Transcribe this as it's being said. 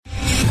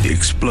The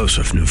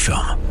explosive new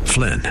film,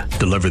 Flynn,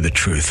 deliver the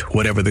truth,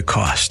 whatever the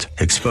cost.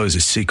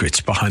 Exposes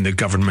secrets behind the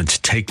government's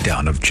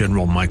takedown of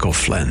General Michael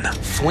Flynn.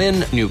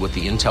 Flynn knew what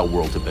the intel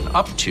world had been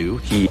up to.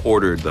 He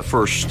ordered the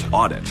first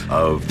audit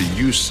of the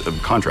use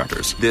of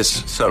contractors.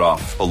 This set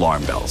off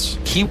alarm bells.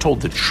 He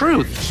told the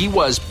truth. He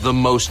was the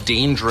most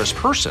dangerous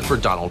person for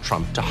Donald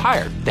Trump to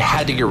hire. They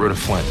had to get rid of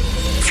Flynn.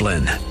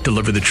 Flynn,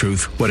 deliver the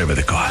truth, whatever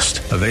the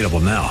cost. Available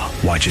now.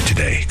 Watch it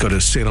today. Go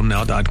to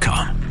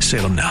salemnow.com.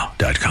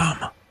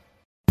 salemnow.com.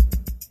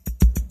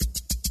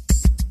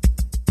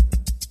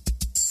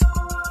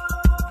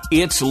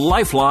 It's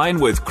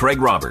Lifeline with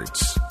Craig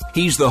Roberts.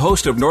 He's the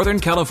host of Northern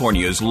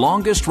California's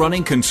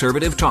longest-running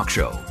conservative talk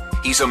show.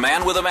 He's a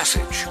man with a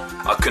message,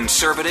 a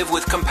conservative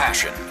with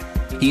compassion.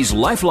 He's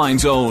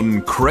Lifeline's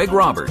own Craig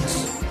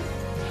Roberts.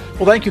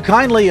 Well, thank you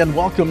kindly, and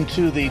welcome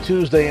to the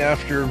Tuesday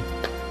after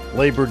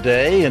Labor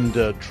Day, and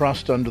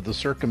trust under the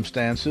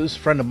circumstances. A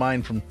friend of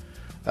mine from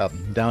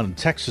down in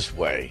Texas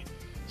way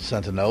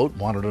sent a note,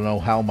 wanted to know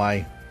how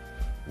my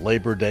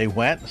Labor Day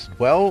went.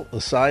 Well,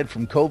 aside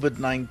from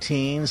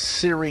COVID-19,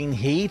 searing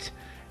heat,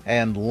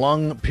 and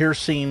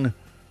lung-piercing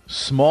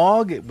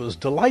smog, it was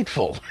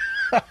delightful.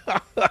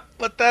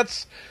 But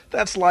that's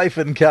life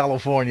in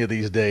California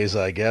these days,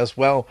 I guess.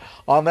 Well,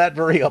 on that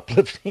very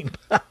uplifting,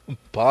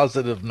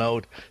 positive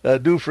note,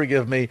 do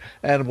forgive me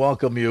and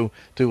welcome you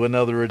to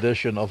another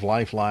edition of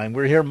Lifeline.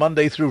 We're here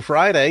Monday through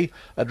Friday,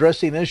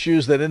 addressing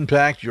issues that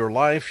impact your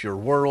life, your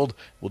world.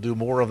 We'll do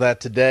more of that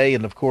today.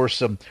 And, of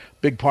course, a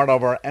big part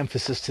of our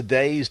emphasis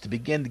today is to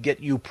begin to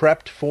get you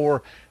prepped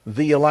for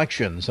the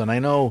elections. And I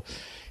know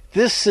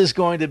this is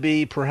going to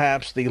be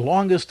perhaps the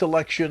longest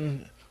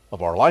election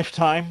of our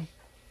lifetime.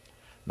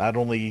 Not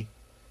only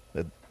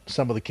that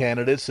some of the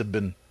candidates have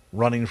been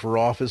running for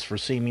office for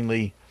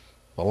seemingly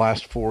the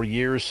last 4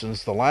 years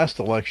since the last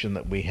election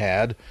that we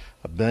had,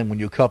 then when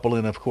you couple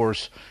in, of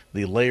course,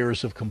 the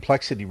layers of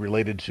complexity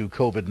related to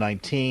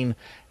COVID-19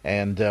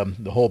 and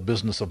the whole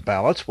business of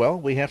ballots, well,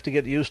 we have to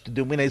get used to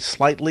doing a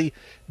slightly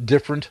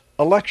different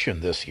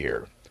election this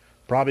year.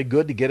 Probably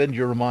good to get into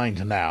your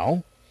mind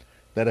now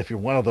that if you're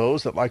one of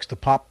those that likes to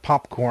pop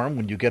popcorn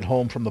when you get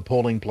home from the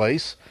polling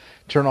place,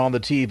 turn on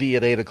the TV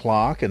at 8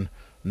 o'clock and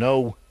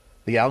know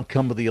the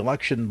outcome of the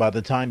election by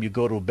the time you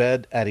go to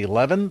bed at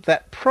 11,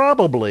 that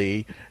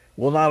probably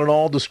will not at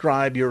all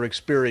describe your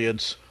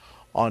experience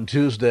on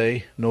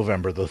Tuesday,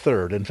 November the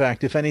 3rd. In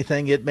fact, if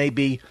anything, it may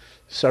be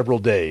several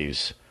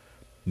days,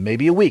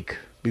 maybe a week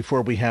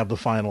before we have the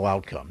final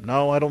outcome.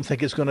 No, I don't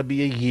think it's going to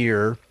be a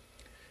year. In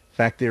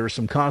fact, there are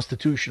some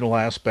constitutional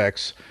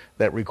aspects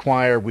that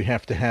require we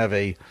have to have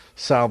a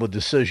solid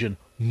decision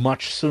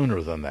much sooner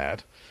than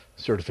that.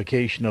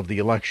 Certification of the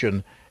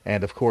election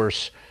and, of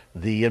course,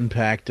 the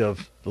impact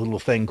of the little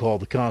thing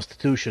called the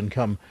Constitution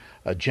come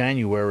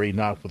January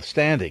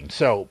notwithstanding.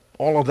 So,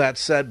 all of that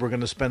said, we're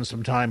going to spend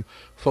some time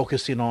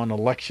focusing on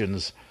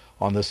elections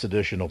on this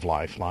edition of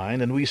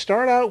Lifeline. And we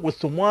start out with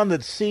the one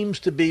that seems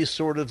to be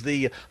sort of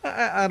the,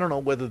 I don't know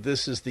whether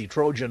this is the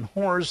Trojan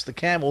horse, the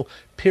camel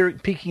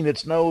peeking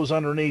its nose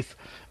underneath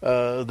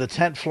the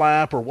tent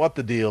flap, or what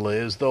the deal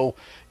is, though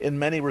in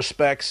many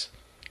respects,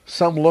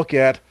 some look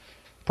at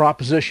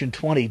Proposition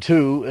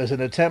 22 as an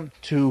attempt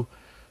to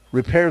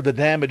repair the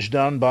damage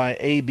done by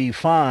AB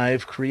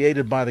 5,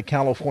 created by the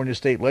California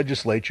State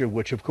Legislature,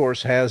 which, of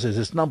course, has as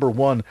its number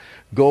one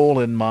goal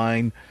in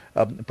mind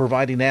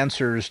providing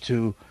answers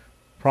to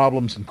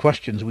problems and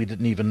questions we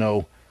didn't even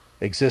know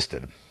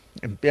existed.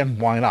 And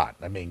why not?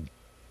 I mean,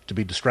 to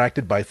be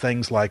distracted by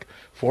things like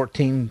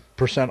 14%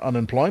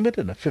 unemployment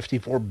and a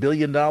 $54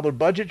 billion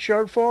budget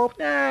shortfall?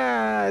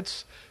 Nah,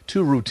 it's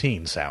too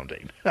routine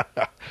sounding.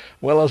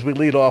 Well, as we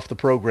lead off the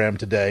program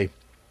today,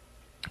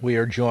 we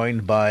are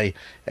joined by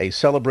a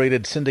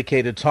celebrated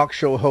syndicated talk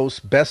show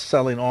host,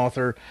 best-selling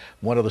author,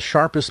 one of the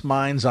sharpest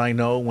minds I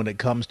know when it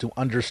comes to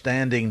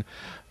understanding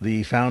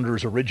the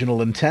founder's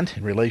original intent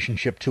in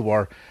relationship to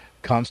our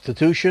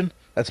Constitution.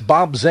 That's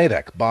Bob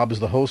Zadek. Bob is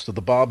the host of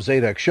the Bob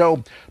Zadek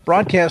Show,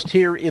 broadcast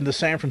here in the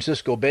San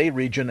Francisco Bay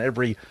region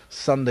every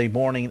Sunday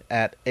morning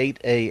at 8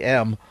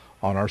 a.m.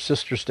 on our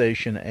sister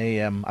station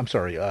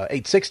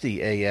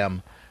 860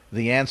 a.m.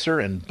 The Answer.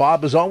 And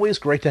Bob, as always,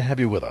 great to have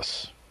you with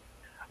us.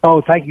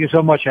 Oh, thank you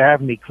so much for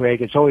having me,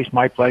 Craig. It's always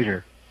my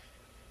pleasure.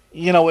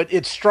 You know,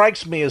 it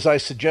strikes me, as I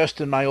suggest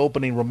in my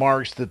opening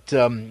remarks, that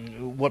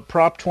what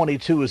Prop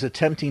 22 is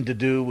attempting to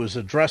do is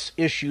address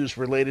issues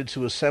related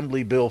to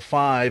Assembly Bill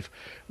 5,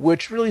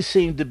 which really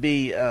seem to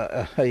be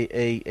a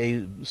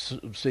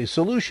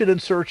solution in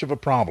search of a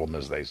problem,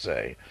 as they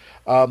say.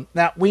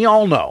 Now, we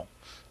all know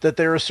that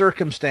there are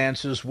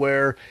circumstances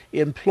where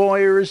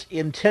employers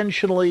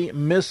intentionally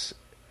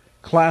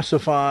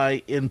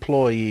misclassify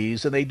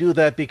employees, and they do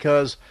that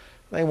because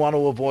they want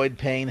to avoid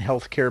paying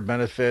health care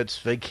benefits,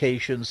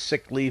 vacations,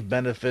 sick leave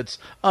benefits,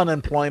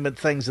 unemployment,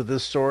 things of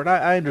this sort.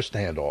 I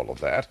understand all of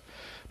that.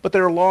 But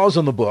there are laws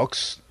in the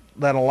books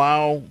that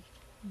allow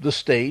the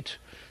state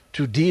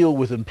to deal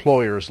with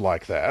employers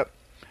like that.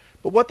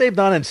 But what they've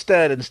done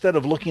instead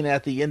of looking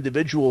at the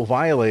individual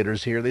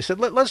violators here, they said,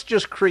 let's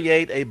just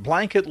create a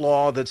blanket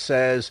law that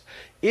says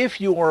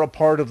if you are a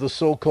part of the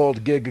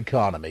so-called gig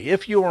economy,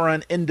 if you are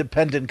an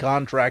independent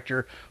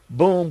contractor,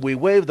 boom, we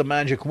wave the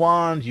magic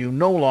wand, you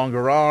no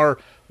longer are.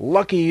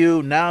 Lucky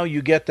you, now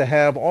you get to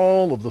have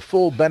all of the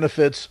full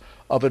benefits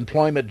of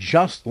employment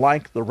just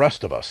like the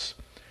rest of us.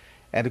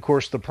 And of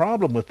course, the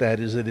problem with that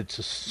is that it's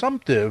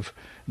assumptive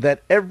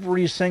that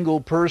every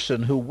single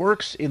person who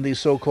works in the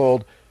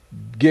so-called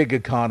gig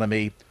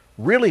economy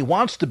really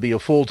wants to be a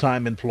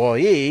full-time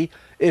employee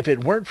if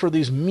it weren't for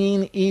these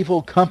mean,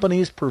 evil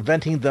companies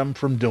preventing them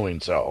from doing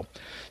so.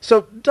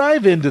 So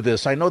dive into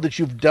this. I know that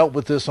you've dealt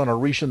with this on a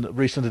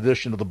recent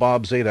edition of the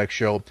Bob Zadek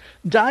Show.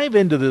 Dive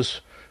into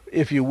this,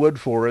 if you would,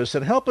 for us,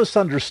 and help us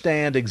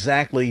understand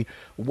exactly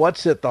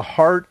what's at the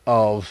heart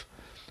of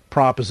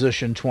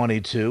Proposition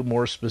 22,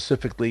 more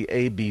specifically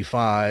AB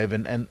 5,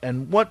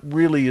 and what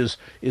really is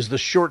the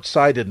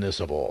short-sightedness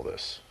of all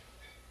this.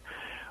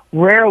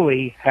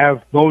 Rarely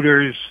have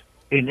voters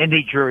in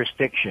any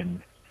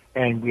jurisdiction,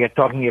 and we are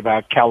talking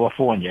about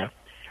California,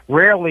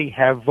 rarely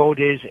have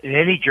voters in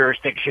any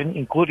jurisdiction,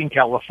 including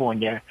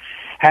California,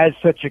 had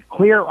such a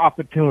clear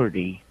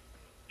opportunity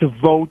to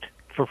vote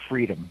for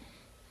freedom.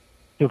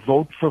 To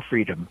vote for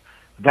freedom.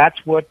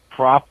 That's what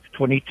Prop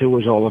 22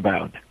 is all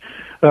about.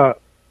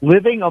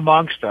 Living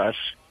amongst us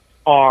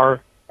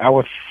are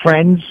our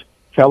friends,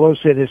 fellow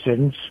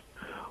citizens,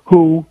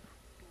 who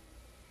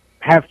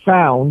have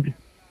found,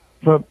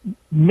 for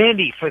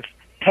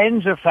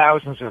tens of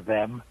thousands of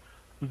them,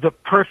 the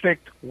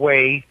perfect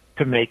way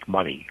to make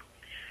money.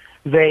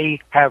 They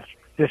have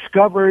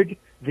discovered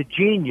the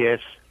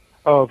genius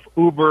of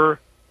Uber,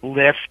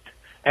 Lyft,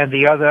 and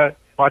the other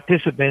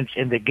participants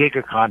in the gig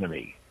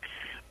economy.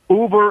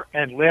 Uber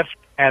and Lyft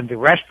and the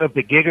rest of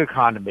the gig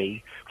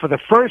economy, for the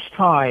first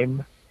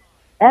time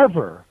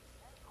ever,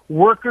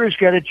 workers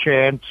get a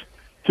chance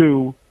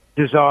to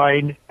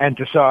design and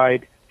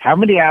decide how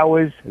many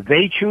hours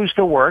they choose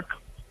to work,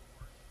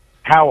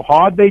 how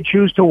hard they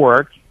choose to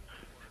work.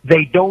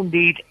 They don't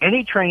need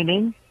any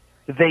training.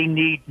 They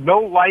need no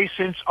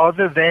license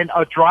other than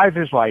a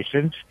driver's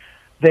license.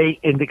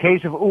 In the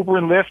case of Uber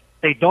and Lyft,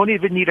 they don't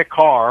even need a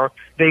car.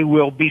 They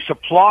will be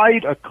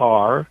supplied a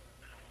car.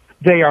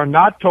 They are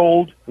not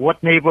told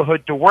what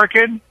neighborhood to work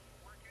in.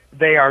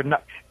 They are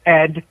not,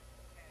 and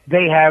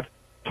they have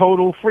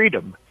total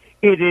freedom.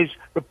 It is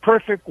the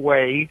perfect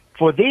way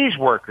for these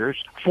workers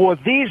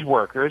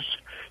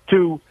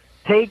to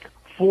take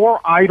 4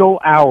 idle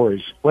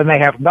hours when they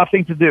have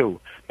nothing to do,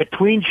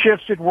 between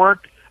shifts at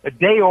work, a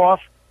day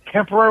off,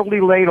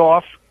 temporarily laid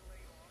off,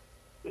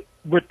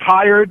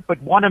 retired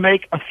but want to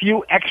make a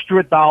few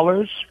extra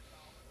dollars,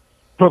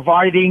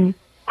 providing,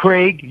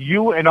 Craig,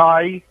 you and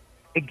I,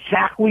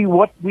 exactly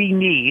what we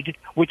need,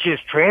 which is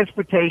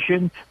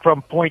transportation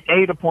from point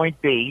A to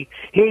point B.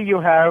 Here you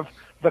have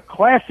the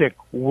classic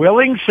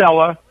willing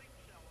seller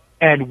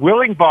and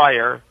willing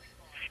buyer,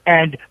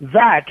 and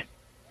that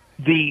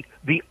the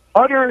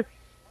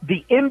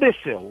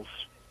imbeciles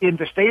in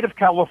the state of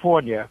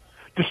California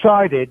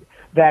decided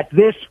that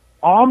this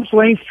arm's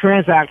length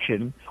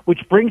transaction,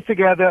 which brings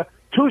together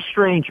two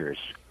strangers,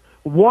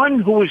 one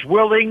who is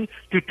willing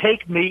to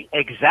take me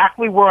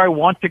exactly where I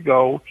want to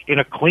go in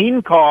a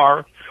clean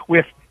car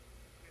with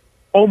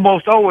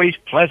almost always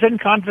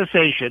pleasant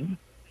conversation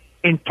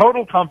in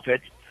total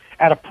comfort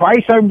at a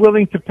price I'm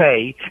willing to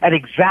pay at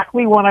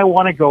exactly when I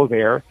want to go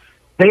there.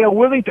 They are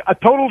willing to, a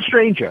total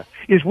stranger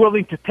is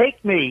willing to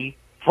take me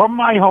from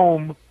my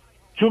home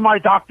to my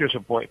doctor's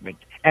appointment,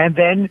 and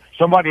then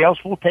somebody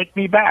else will take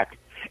me back,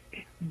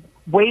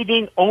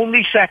 waiting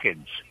only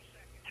seconds.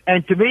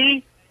 And to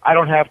me, I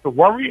don't have to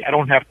worry. I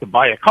don't have to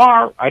buy a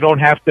car. I don't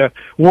have to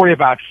worry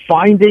about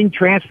finding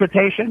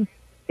transportation.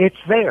 It's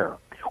there.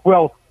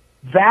 Well,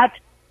 that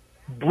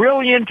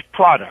brilliant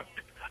product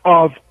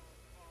of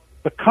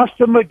the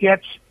customer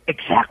gets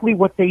exactly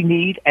what they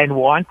need and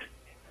want,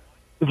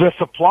 the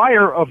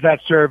supplier of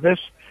that service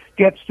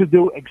gets to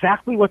do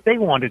exactly what they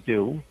want to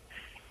do,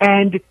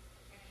 and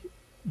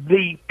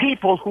the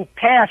people who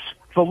pass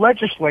the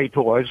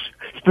legislators,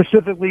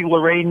 specifically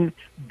Lorraine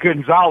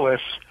Gonzalez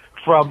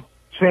from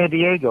San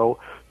Diego,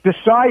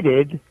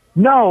 decided,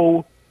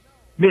 no,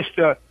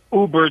 Mr.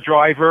 Uber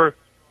driver,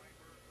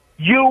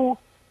 you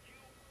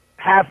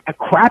have a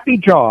crappy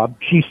job.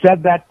 She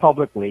said that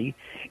publicly.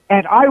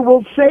 And I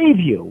will save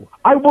you.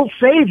 I will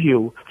save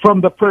you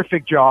from the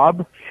perfect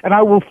job, and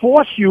I will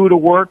force you to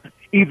work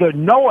either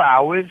no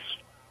hours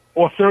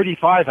or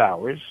 35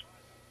 hours.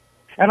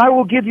 And I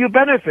will give you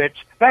benefits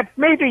that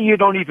maybe you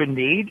don't even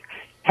need.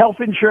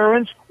 Health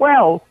insurance,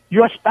 well,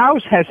 your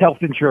spouse has health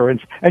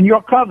insurance and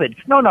you're covered.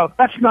 No,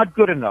 that's not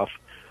good enough.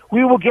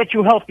 We will get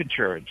you health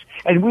insurance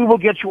and we will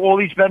get you all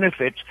these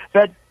benefits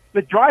that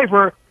the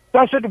driver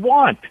doesn't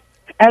want.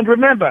 And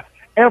remember,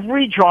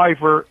 every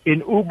driver in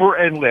Uber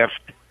and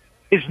Lyft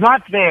is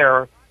not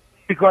there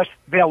because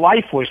their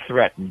life was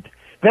threatened.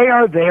 They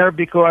are there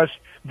because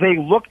they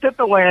looked at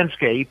the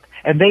landscape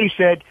and they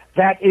said,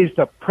 that is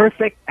the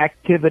perfect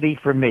activity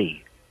for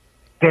me.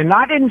 They're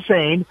not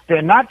insane.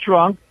 They're not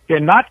drunk. They're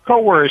not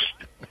coerced.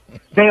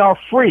 They are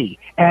free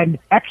and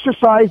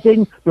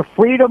exercising the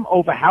freedom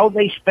over how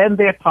they spend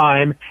their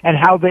time and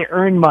how they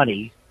earn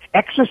money.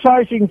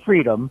 Exercising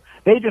freedom,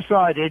 they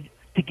decided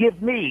to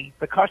give me,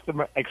 the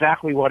customer,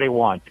 exactly what I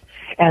want.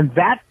 And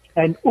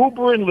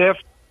Uber and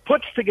Lyft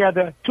puts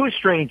together two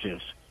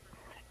strangers,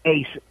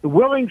 a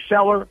willing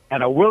seller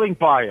and a willing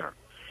buyer.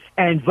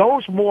 And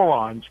those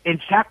morons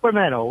in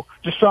Sacramento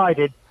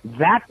decided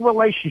that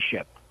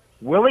relationship,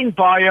 willing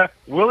buyer,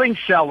 willing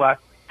seller,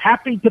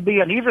 happy to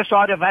be on either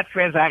side of that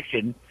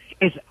transaction,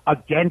 is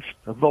against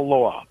the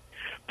law.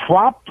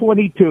 Prop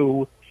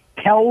 22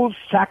 tells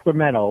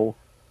Sacramento,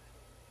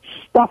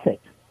 stuff it.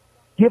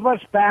 Give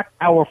us back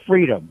our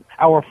freedom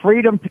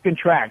to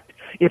contract.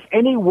 If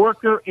any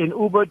worker in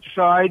Uber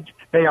decides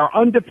they are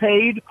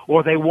underpaid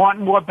or they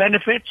want more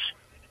benefits,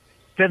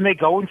 then they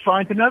go and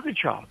find another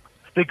job.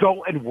 They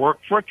go and work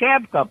for a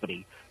cab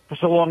company. For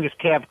so long as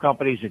cab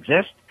companies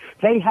exist,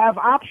 they have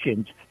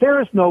options.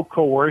 There is no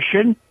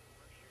coercion.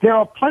 There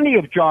are plenty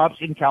of jobs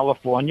in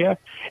California.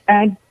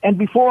 And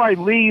before I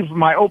leave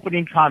my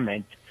opening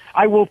comment,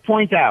 I will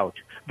point out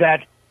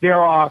that there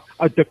are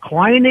a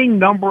declining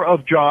number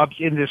of jobs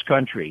in this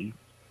country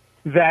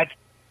that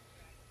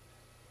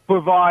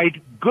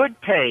provide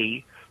good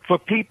pay for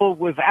people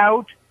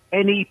without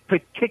any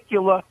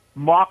particular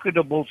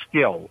marketable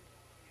skill.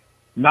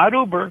 Not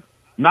Uber,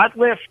 not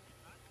Lyft.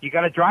 You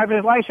got a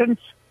driver's license,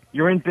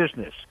 you're in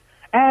business.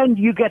 And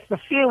you get the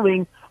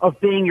feeling of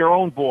being your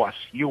own boss.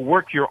 You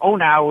work your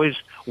own hours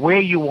where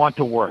you want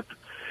to work.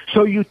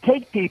 So you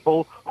take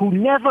people who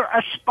never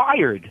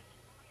aspired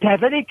to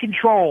have any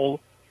control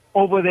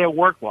over their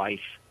work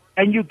life,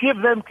 and you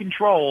give them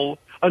control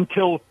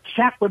until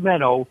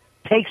Sacramento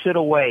takes it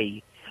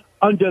away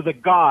under the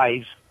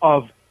guise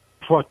of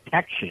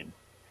protection.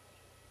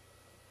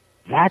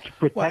 That's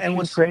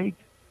protection, Craig.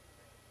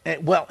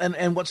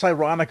 And what's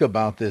ironic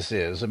about this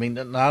is, I mean,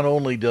 not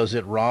only does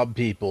it rob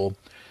people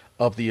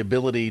of the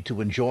ability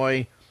to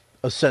enjoy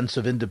a sense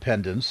of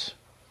independence,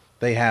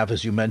 they have,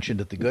 as you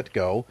mentioned at the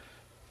get-go,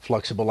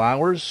 flexible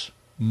hours,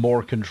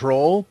 more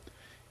control.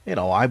 You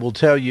know, I will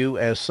tell you,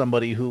 as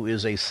somebody who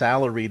is a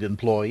salaried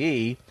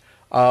employee,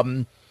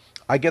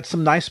 I get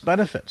some nice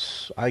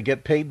benefits. I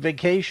get paid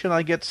vacation,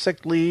 I get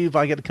sick leave,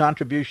 I get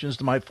contributions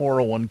to my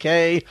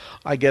 401k,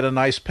 I get a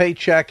nice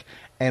paycheck,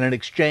 and in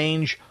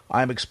exchange,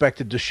 I'm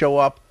expected to show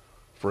up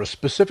for a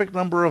specific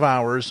number of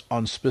hours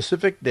on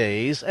specific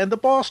days, and the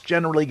boss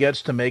generally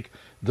gets to make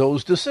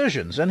those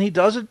decisions, and he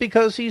does it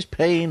because he's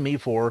paying me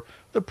for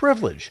the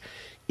privilege.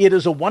 It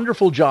is a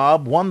wonderful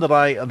job, one that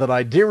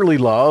I dearly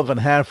love and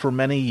have for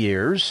many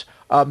years.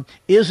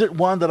 Is it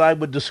one that I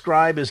would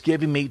describe as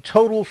giving me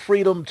total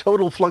freedom,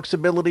 total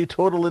flexibility,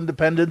 total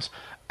independence?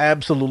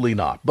 Absolutely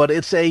not. But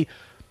it's a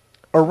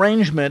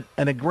arrangement,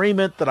 an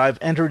agreement that I've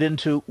entered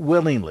into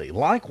willingly.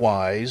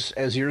 Likewise,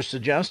 as you're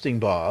suggesting,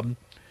 Bob,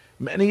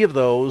 many of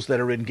those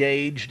that are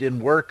engaged in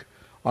work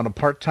on a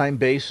part-time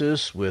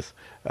basis with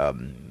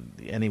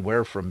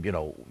anywhere from,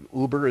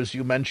 Uber, as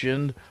you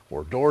mentioned,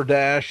 or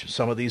DoorDash,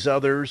 some of these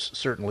others,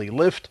 certainly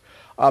Lyft,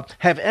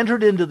 have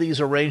entered into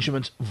these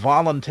arrangements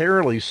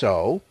voluntarily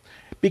so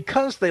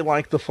because they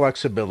like the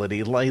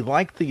flexibility, they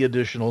like the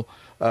additional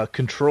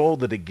control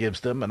that it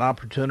gives them, an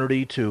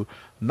opportunity to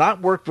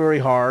not work very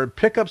hard,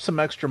 pick up some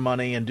extra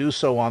money, and do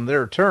so on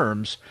their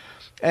terms.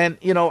 And,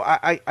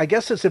 I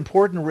guess it's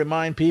important to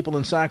remind people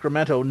in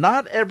Sacramento,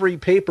 not every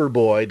paper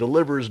boy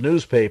delivers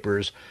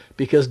newspapers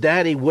because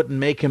Daddy wouldn't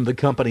make him the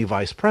company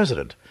vice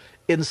president.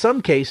 In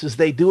some cases,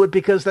 they do it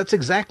because that's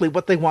exactly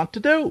what they want to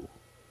do.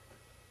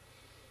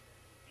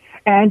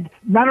 And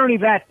not only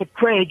that, but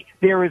Craig,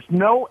 there is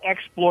no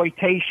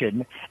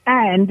exploitation.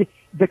 And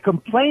the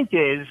complaint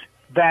is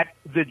that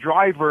the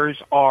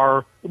drivers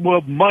are,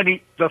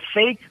 the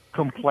fake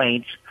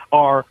complaints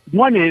are,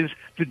 one is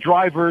the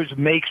drivers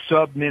make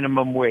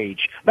sub-minimum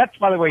wage. That's,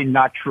 by the way,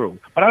 not true.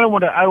 But I don't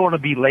want to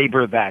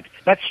belabor that.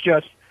 That's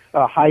just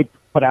hype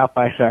put out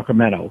by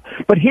Sacramento.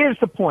 But here's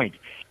the point.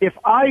 If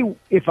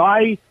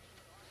I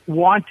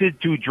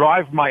wanted to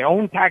drive my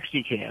own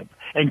taxi cab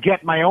and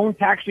get my own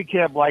taxi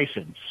cab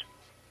license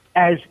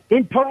as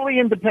totally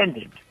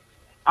independent,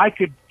 I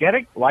could get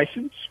a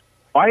license,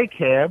 buy a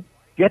cab,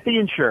 get the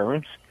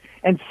insurance,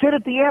 and sit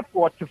at the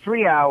airport for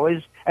 3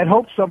 hours and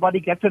hope somebody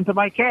gets into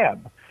my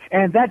cab.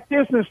 And that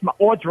business,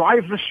 or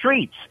drive the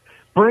streets,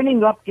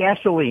 burning up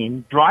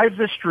gasoline, drive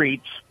the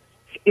streets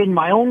in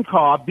my own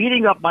car,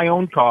 beating up my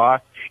own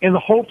car in the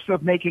hopes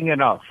of making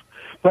enough.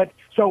 But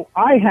so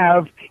I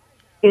have,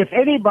 if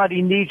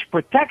anybody needs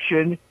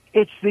protection,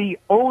 it's the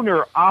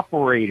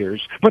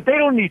owner-operators. But they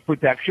don't need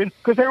protection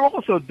because they're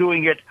also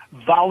doing it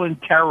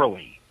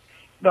voluntarily.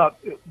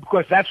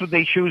 Because that's what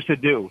they choose to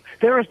do.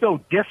 There is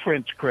no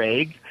difference,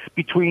 Craig,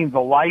 between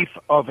the life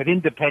of an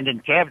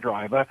independent cab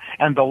driver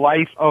and the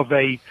life of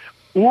a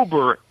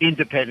Uber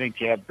independent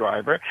cab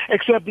driver,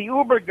 except the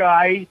Uber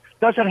guy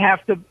doesn't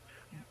have to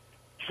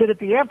sit at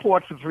the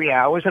airport for 3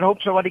 hours and hope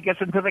somebody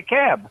gets into the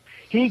cab.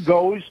 He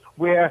goes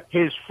where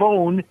his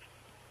phone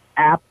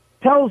app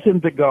tells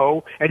him to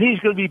go, and he's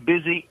going to be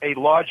busy a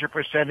larger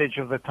percentage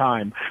of the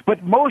time.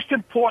 But most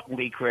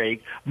importantly,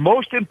 Craig,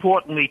 most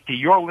importantly to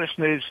your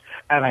listeners,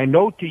 and I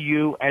know to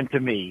you and to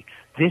me,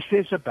 this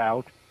is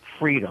about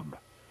freedom.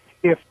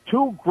 If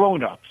two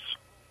grown-ups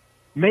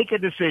make a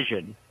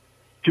decision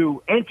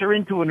to enter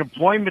into an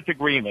employment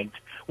agreement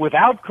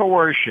without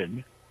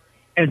coercion,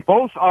 and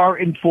both are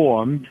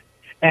informed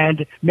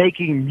and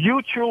making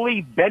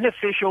mutually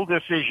beneficial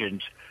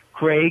decisions,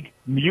 Craig,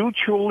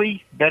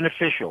 mutually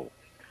beneficial,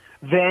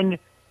 then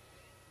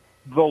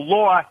the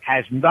law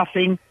has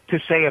nothing to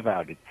say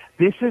about it.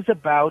 This is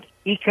about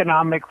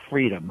economic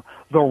freedom,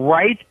 the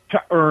right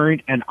to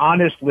earn an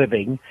honest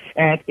living.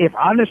 And if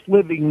honest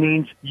living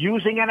means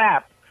using an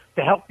app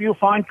to help you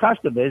find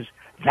customers,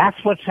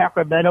 that's what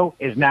Sacramento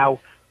is now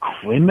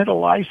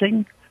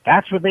criminalizing.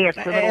 That's what they are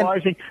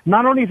criminalizing.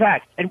 Not only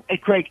that, and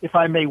Craig, if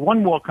I may,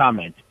 one more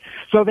comment.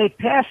 So they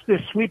passed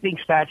this sweeping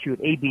statute,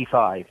 AB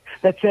 5,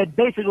 that said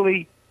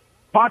basically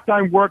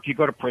part-time work, you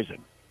go to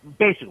prison.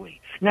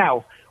 Basically.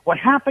 Now, what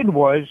happened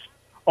was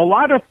a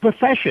lot of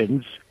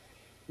professions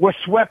were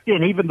swept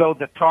in, even though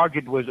the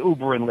target was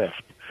Uber and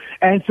Lyft.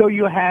 And so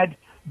you had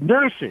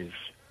nurses.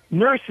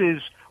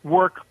 Nurses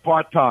work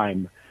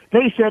part-time.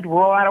 They said,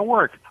 we're all out of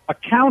work.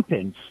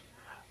 Accountants,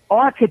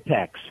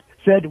 architects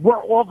said,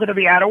 we're all going to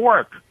be out of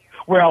work.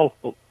 Well,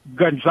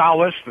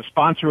 Gonzalez, the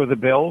sponsor of the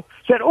bill,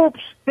 said,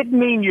 oops, didn't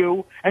mean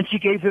you, and she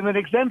gave him an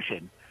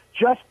exemption.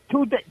 Just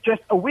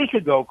a week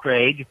ago,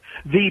 Craig,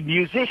 the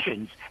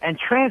musicians and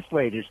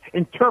translators,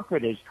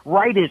 interpreters,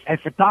 writers, and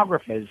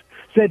photographers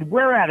said,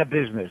 we're out of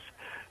business.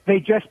 They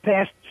just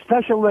passed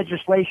special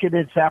legislation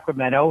in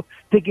Sacramento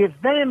to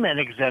give them an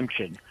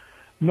exemption.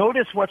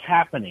 Notice what's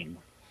happening.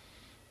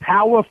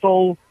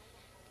 Powerful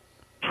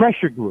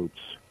pressure groups,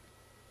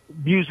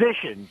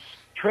 musicians,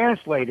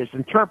 translators,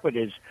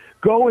 interpreters,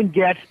 go and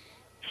get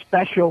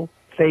special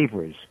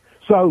favors.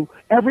 So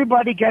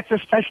everybody gets a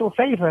special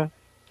favor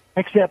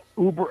except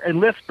Uber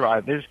and Lyft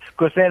drivers,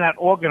 because they're not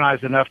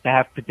organized enough to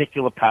have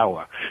particular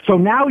power. So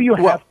now you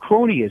have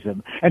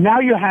cronyism, and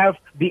now you have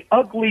the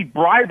ugly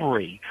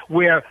bribery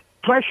where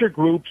pressure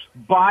groups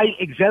buy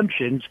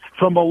exemptions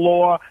from a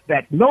law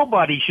that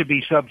nobody should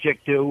be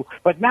subject to,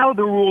 but now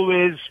the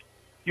rule is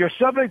you're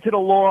subject to the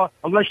law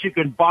unless you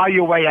can buy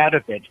your way out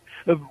of it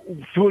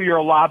through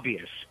your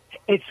lobbyists.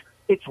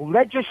 It's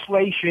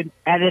legislation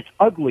at its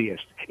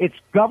ugliest. It's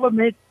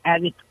government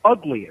at its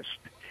ugliest.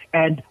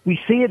 And we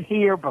see it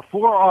here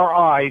before our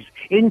eyes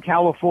in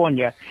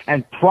California,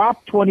 and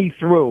Prop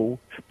 22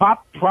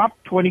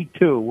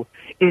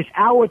 is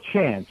our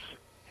chance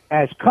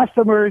as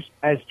customers,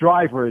 as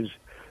drivers,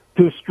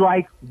 to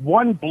strike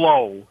one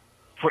blow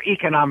for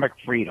economic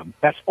freedom.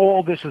 That's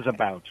all this is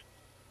about.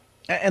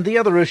 And the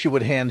other issue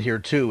at hand here,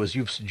 too, as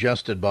you've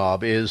suggested,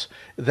 Bob, is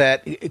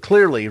that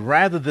clearly,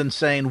 rather than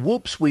saying,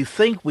 whoops, we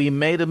think we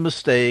made a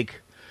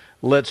mistake,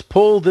 let's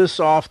pull this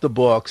off the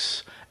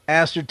books,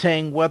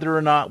 ascertain whether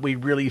or not we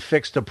really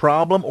fixed a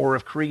problem or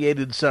have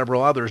created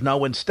several others.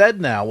 No,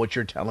 instead now what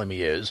you're telling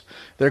me is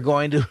they're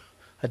going to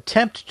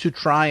attempt to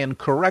try and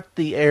correct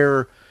the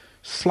error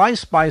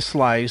slice by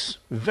slice,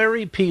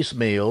 very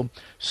piecemeal.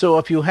 So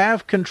if you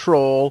have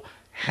control,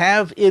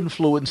 have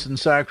influence in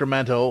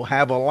Sacramento,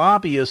 have a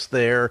lobbyist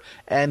there,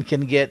 and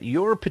can get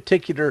your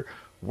particular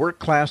work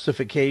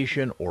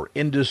classification or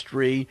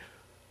industry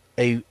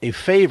a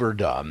favor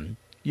done,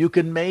 you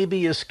can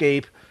maybe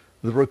escape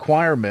the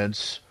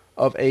requirements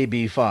of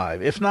AB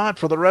 5. If not,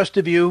 for the rest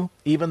of you,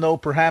 even though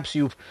perhaps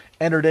you've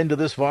entered into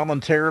this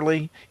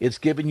voluntarily, it's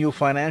given you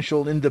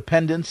financial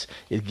independence,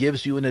 it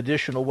gives you an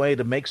additional way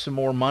to make some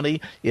more money,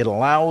 it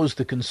allows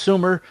the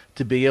consumer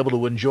to be able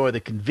to enjoy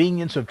the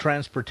convenience of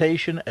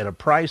transportation at a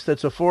price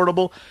that's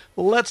affordable.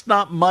 Let's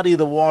not muddy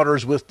the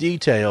waters with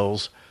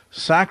details.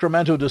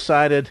 Sacramento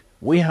decided,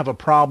 we have a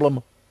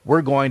problem,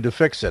 we're going to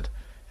fix it.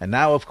 And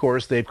now, of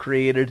course, they've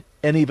created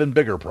an even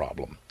bigger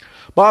problem.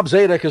 Bob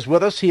Zadek is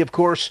with us. He, of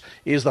course,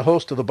 is the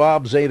host of the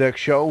Bob Zadek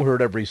Show,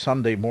 heard every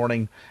Sunday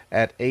morning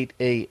at 8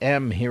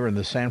 a.m. here in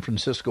the San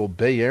Francisco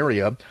Bay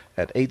Area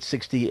at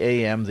 8:60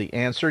 a.m. The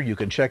Answer. You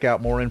can check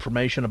out more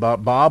information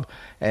about Bob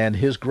and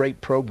his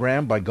great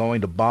program by going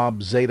to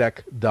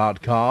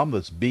bobzadek.com.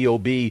 That's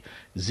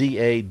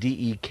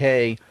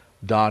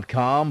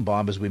BOBZADEK.com.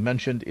 Bob, as we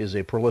mentioned, is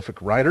a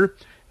prolific writer.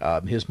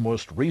 His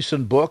most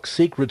recent book,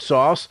 Secret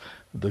Sauce,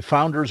 the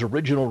founder's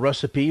original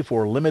recipe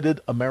for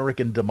limited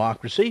American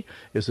democracy,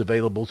 is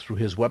available through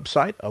his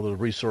website. Other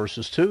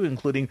resources, too,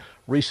 including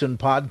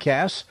recent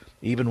podcasts,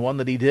 even one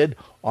that he did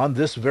on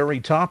this very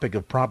topic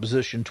of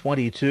Proposition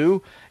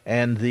 22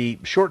 and the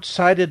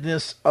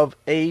short-sightedness of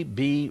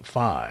AB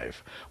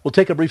 5. We'll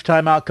take a brief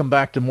time out, come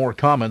back to more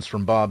comments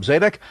from Bob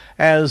Zadek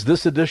as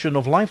this edition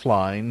of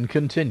Lifeline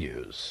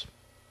continues.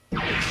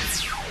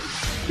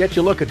 Get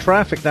you a look at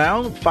traffic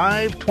now,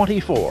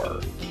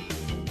 524.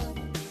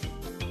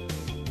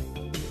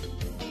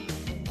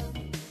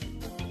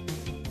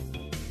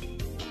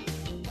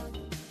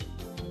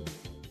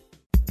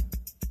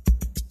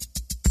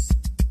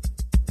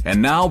 And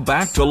now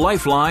back to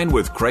Lifeline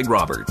with Craig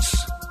Roberts.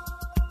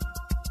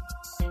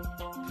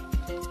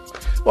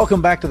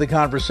 Welcome back to the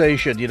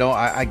conversation. You know,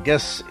 I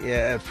guess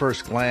at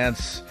first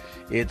glance,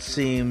 it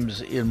seems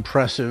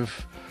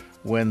impressive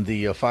when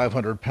the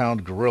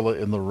 500-pound gorilla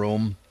in the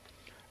room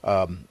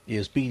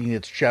is beating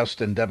its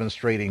chest and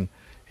demonstrating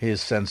his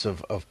sense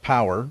of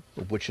power,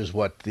 which is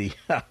what the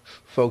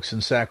folks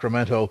in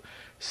Sacramento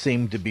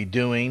seem to be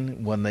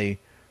doing when they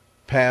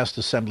passed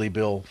Assembly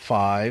Bill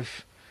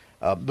 5.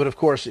 But, of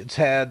course, it's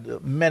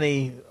had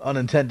many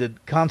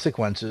unintended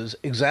consequences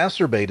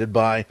exacerbated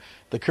by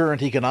the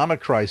current economic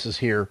crisis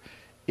here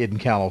in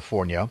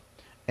California.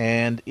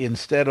 And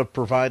instead of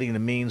providing the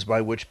means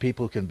by which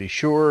people can be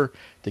sure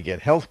to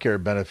get health care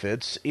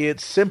benefits,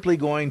 it's simply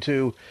going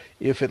to,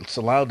 if it's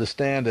allowed to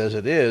stand as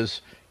it is,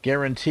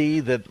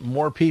 guarantee that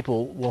more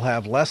people will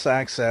have less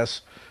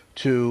access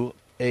to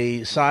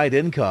a side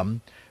income,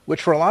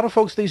 which for a lot of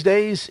folks these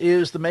days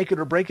is the make it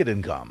or break it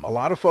income. A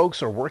lot of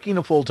folks are working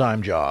a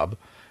full-time job,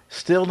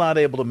 still not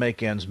able to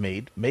make ends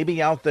meet,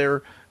 maybe out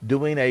there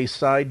doing a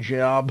side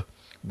job,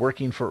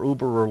 working for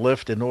Uber or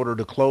Lyft in order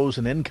to close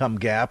an income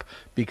gap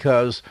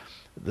because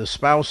the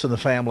spouse in the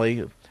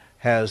family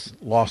has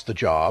lost the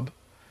job.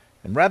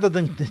 And rather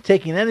than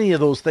taking any of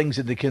those things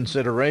into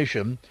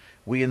consideration,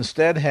 we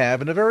instead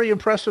have, in a very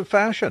impressive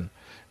fashion,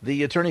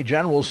 the Attorney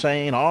General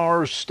saying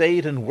our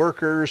state and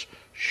workers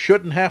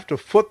shouldn't have to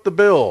foot the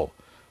bill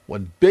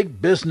when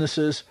big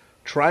businesses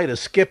try to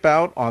skip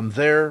out on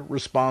their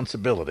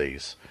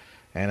responsibilities,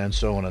 and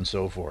so on and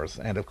so forth.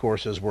 And, of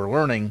course, as we're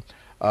learning,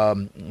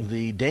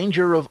 the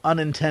danger of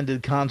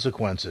unintended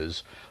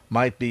consequences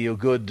might be a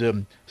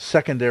good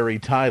secondary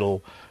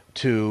title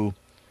to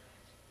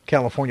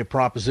California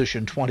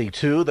Proposition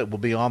 22 that will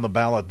be on the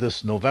ballot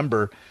this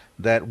November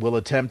that will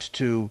attempt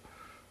to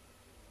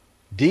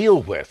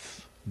deal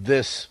with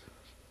this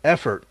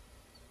effort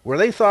where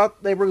they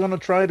thought they were going to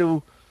try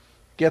to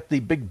get the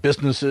big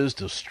businesses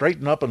to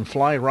straighten up and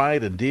fly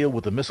right and deal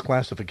with the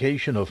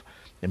misclassification of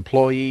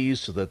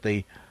employees so that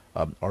they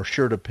are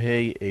sure to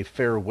pay a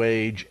fair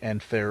wage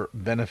and fair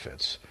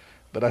benefits.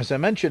 But as I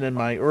mentioned in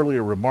my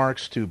earlier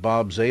remarks to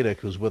Bob Zadek,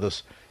 who's with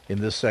us in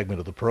this segment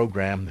of the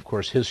program, of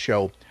course his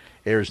show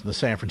airs in the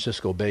San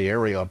Francisco Bay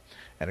Area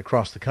and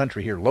across the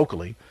country here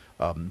locally,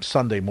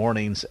 Sunday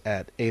mornings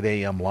at 8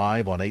 a.m.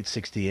 live on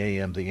 860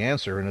 a.m. The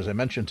Answer. And as I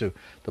mentioned to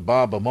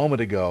Bob a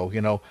moment ago, you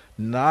know,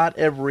 not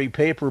every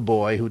paper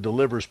boy who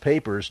delivers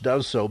papers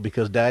does so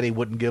because daddy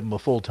wouldn't give him a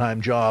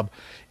full-time job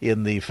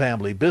in the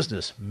family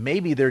business.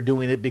 Maybe they're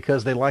doing it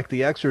because they like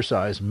the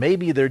exercise.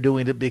 Maybe they're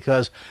doing it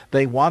because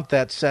they want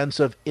that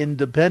sense of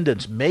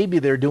independence. Maybe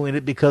they're doing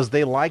it because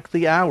they like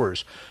the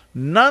hours.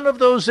 None of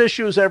those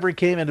issues ever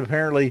came and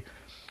apparently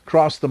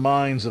crossed the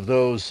minds of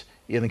those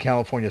in the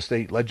California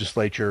State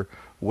Legislature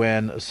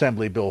when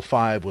Assembly Bill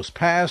 5 was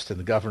passed and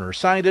the governor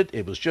signed it.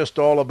 It was just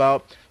all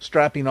about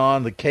strapping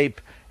on the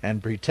cape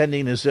and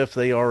pretending as if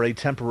they are a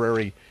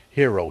temporary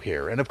hero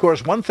here. And, of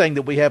course, one thing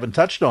that we haven't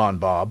touched on,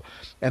 Bob,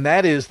 and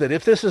that is that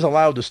if this is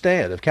allowed to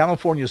stand, if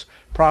California's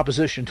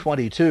Proposition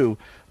 22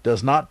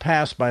 does not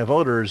pass by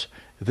voters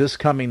this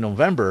coming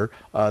November,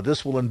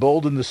 this will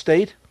embolden the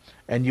state,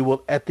 and you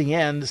will, at the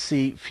end,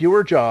 see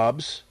fewer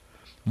jobs,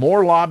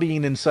 more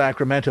lobbying in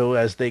Sacramento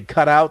as they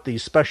cut out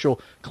these special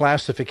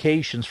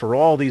classifications for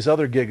all these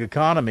other gig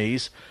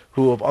economies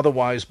who have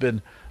otherwise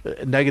been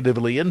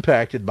negatively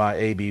impacted by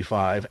AB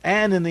 5.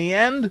 And in the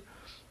end,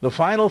 the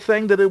final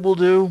thing that it will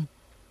do,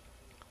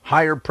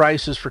 higher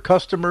prices for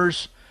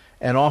customers.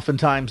 And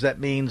oftentimes that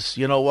means,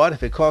 you know what,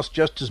 if it costs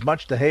just as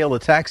much to hail a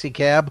taxi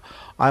cab,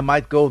 I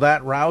might go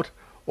that route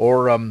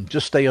or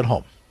just stay at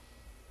home.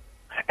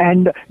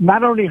 And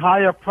not only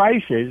higher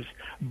prices,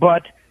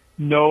 but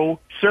no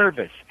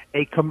service,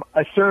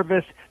 a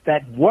service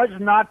that was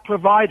not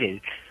provided.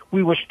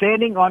 We were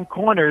standing on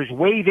corners,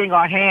 waving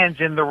our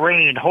hands in the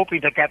rain, hoping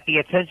to get the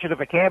attention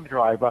of a cab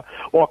driver,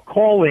 or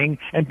calling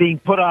and being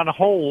put on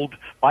hold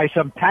by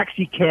some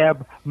taxi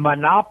cab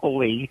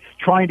monopoly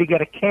trying to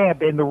get a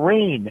cab in the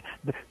rain.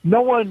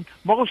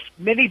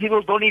 Many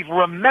people don't even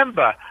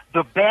remember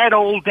the bad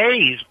old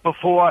days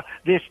before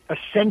this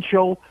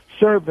essential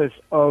service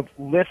of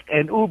Lyft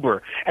and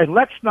Uber. And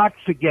let's not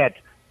forget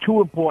two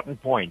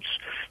important points.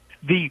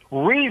 The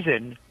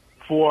reason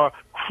for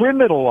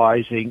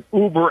criminalizing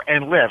Uber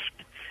and Lyft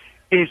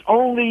is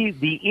only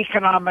the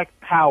economic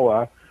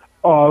power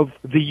of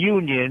the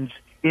unions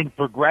in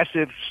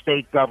progressive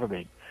state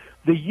government.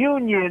 The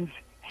unions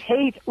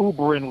hate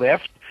Uber and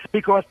Lyft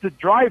because the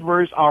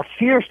drivers are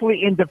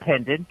fiercely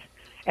independent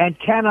and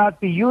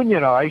cannot be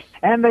unionized,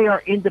 and they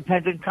are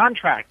independent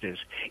contractors.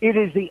 It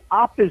is the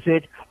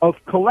opposite of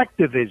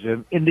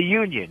collectivism in the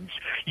unions.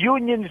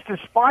 Unions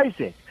despise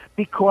it,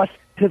 because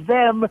to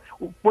them,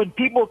 when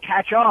people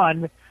catch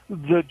on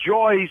the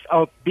joys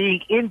of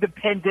being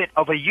independent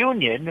of a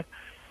union,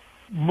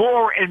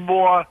 more and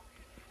more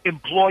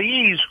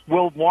employees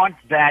will want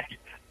that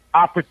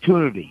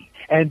opportunity.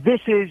 And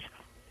this is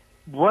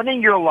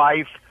running your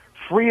life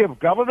free of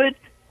government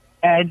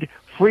and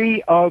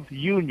free of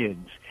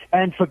unions.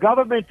 And for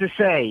government to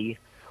say,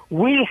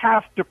 we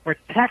have to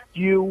protect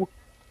you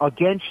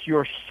against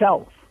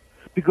yourself,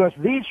 because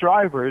these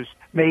drivers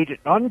made an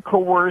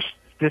uncoerced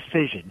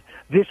decision.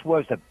 This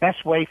was the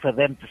best way for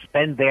them to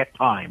spend their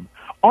time.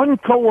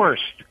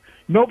 Uncoerced.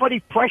 Nobody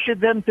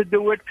pressured them to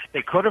do it.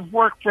 They could have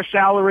worked for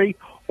salary,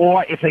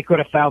 or if they could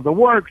have found the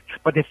work,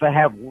 but if they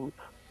have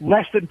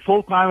less than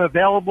full-time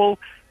available,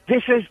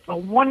 this is a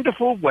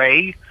wonderful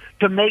way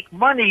to make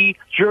money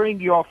during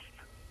your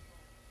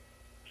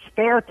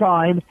spare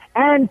time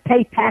and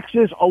pay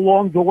taxes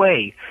along the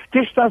way.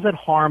 This doesn't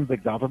harm the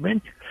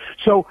government.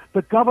 So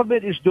the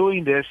government is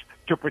doing this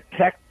to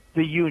protect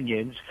the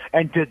unions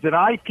and to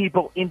deny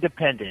people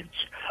independence.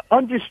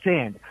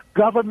 Understand,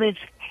 governments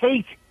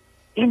hate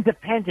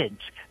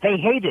independence. They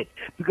hate it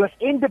because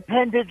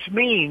independence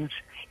means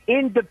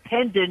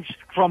independence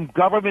from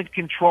government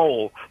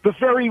control. The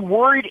very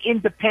word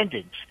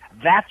independence,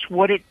 that's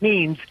what it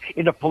means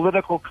in a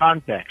political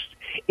context.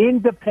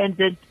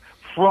 Independent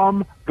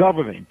from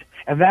government.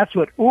 And that's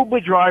what Uber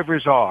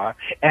drivers are.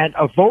 And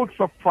a vote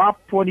for Prop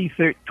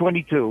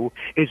 2022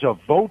 is a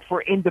vote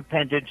for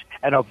independence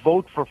and a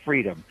vote for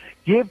freedom.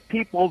 Give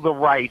people the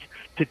right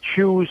to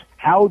choose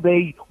how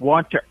they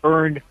want to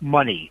earn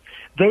money.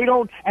 They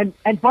don't, and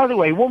by the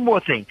way, one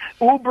more thing.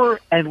 Uber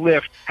and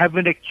Lyft have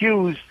been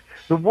accused,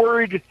 the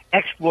word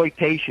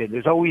exploitation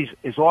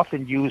is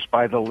often used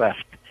by the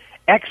left.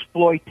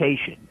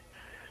 Exploitation.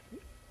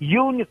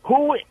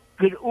 Who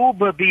could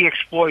Uber be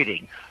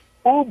exploiting?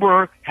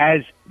 Uber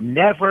has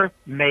never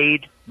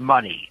made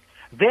money.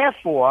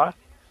 Therefore,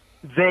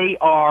 they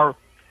are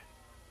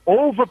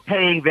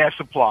overpaying their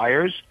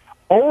suppliers,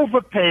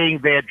 overpaying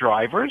their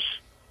drivers.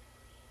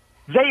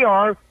 They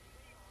are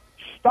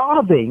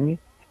starving,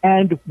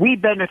 and we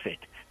benefit.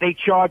 They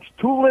charge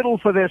too little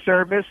for their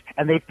service,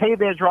 and they pay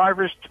their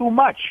drivers too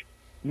much,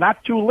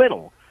 not too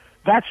little.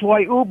 That's why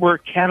Uber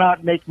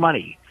cannot make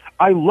money.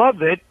 I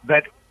love it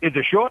that in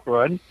the short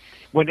run,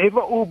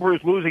 whenever Uber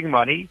is losing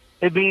money,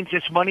 it means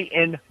it's money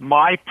in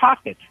my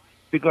pocket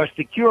because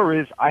the cure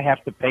is I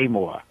have to pay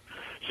more.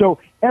 So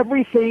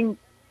everything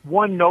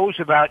one knows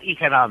about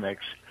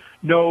economics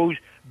knows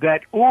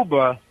that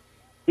Uber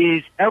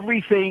is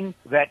everything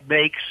that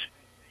makes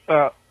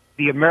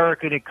the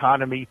American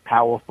economy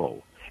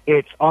powerful.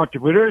 It's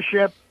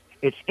entrepreneurship,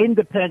 it's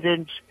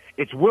independence,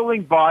 it's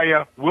willing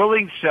buyer,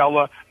 willing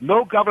seller,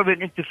 no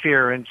government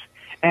interference,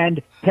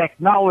 and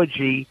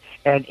technology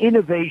and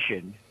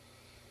innovation,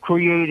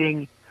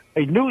 creating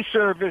a new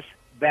service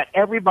that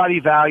everybody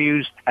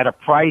values at a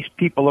price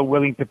people are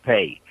willing to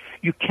pay.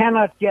 You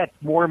cannot get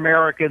more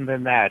American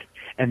than that.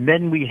 And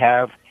then we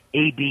have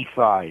AB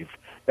 5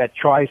 that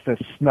tries to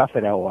snuff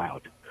it all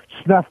out.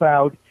 Snuff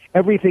out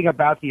everything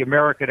about the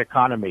American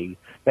economy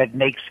that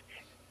makes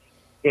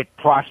it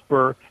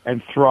prosper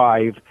and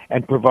thrive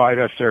and provide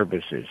us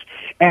services.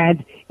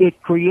 And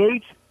it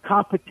creates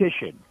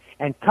competition.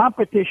 And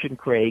competition,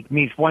 Craig,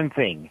 means one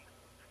thing.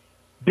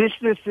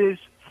 Businesses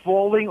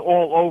falling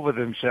all over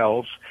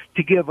themselves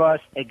to give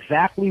us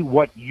exactly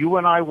what you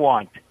and I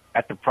want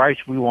at the price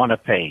we want to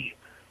pay.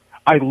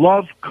 I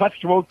love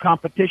cutthroat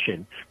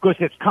competition because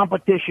it's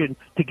competition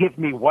to give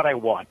me what I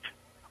want.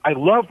 I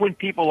love when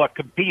people are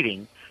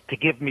competing to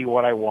give me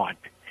what I want.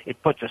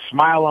 It puts a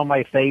smile on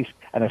my face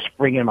and a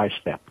spring in my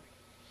step.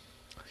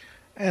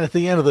 And at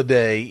the end of the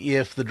day,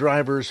 if the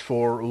drivers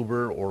for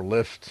Uber or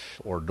Lyft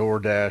or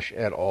DoorDash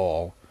at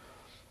all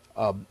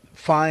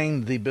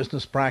find the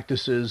business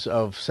practices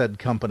of said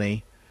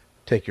company,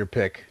 take your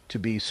pick, to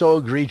be so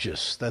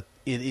egregious that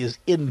it is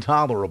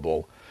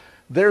intolerable,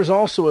 there's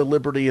also a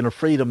liberty and a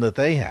freedom that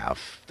they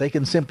have. They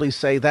can simply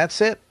say, that's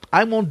it.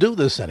 I won't do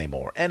this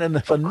anymore. And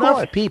if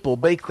enough people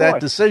make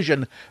that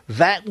decision,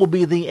 that will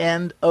be the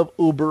end of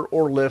Uber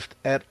or Lyft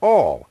at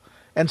all.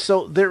 And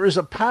so there is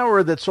a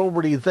power that's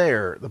already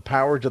there, the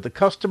power to the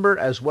customer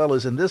as well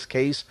as, in this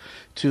case,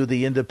 to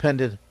the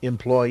independent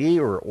employee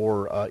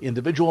or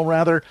individual,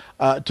 rather,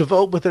 to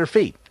vote with their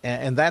feet.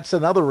 And that's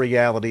another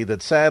reality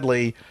that,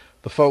 sadly,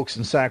 the folks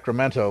in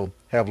Sacramento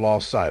have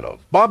lost sight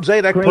of. Bob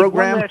Zadek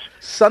program,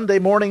 Sunday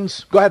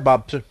mornings. Go ahead,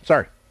 Bob.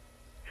 Sorry.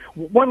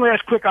 One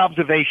last quick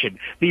observation.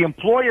 The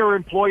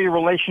employer-employee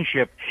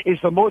relationship is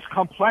the most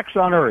complex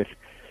on earth.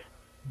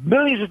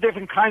 Millions of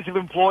different kinds of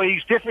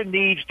employees, different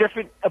needs,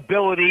 different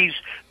abilities,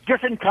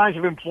 different kinds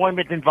of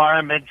employment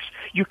environments.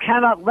 You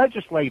cannot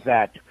legislate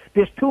that.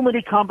 There's too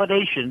many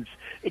combinations.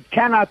 It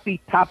cannot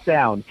be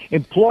top-down.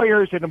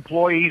 Employers and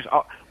employees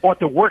ought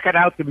to work it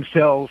out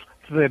themselves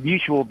for their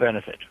mutual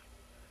benefit.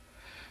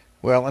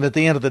 Well, and at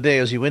the end of the day,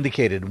 as you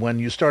indicated, when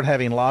you start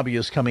having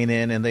lobbyists coming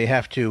in and they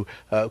have to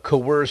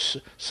coerce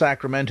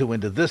Sacramento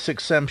into this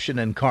exemption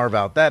and carve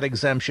out that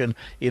exemption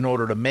in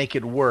order to make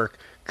it work,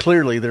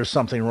 clearly there's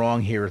something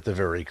wrong here at the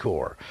very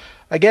core.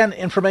 Again,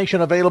 information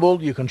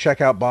available. You can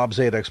check out Bob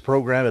Zadek's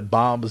program at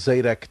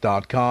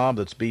bobzadek.com.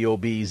 That's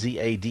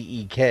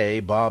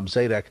BOBZADEK,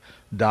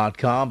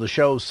 bobzadek.com. The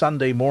show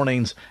Sunday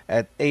mornings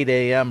at 8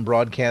 a.m.,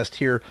 broadcast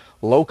here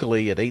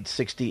locally at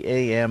 8:60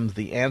 a.m.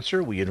 The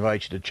Answer. We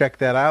invite you to check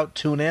that out.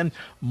 Tune in.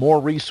 More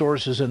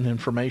resources and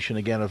information,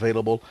 again,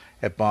 available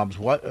at Bob's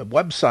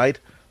website,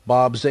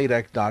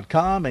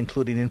 bobzadek.com,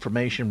 including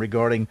information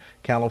regarding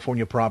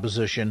California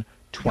Proposition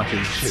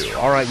 22.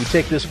 All right, we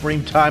take this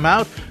brief time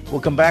out.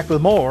 We'll come back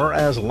with more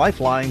as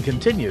Lifeline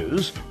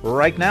continues.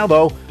 Right now,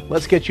 though,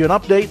 let's get you an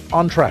update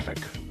on traffic.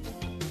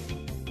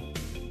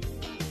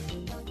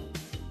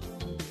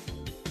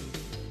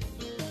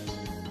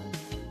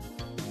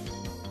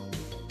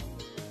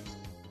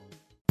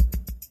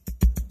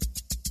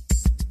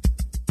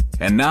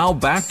 And now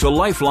back to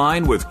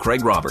Lifeline with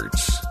Craig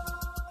Roberts.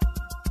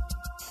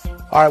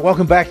 All right,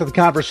 welcome back to the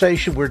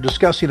conversation. We're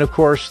discussing, of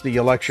course, the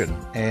election,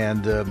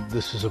 and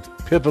this is a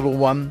pivotal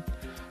one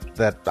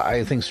that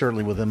I think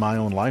certainly within my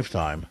own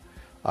lifetime.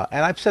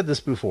 And I've said this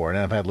before, and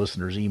I've had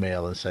listeners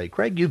email and say,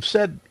 Craig, you've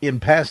said in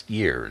past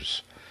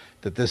years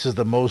that this is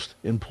the most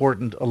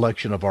important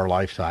election of our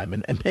lifetime.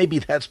 And maybe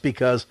that's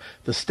because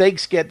the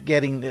stakes keep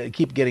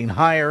getting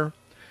higher,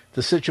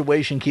 the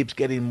situation keeps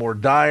getting more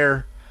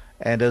dire,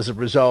 and as a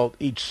result,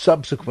 each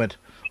subsequent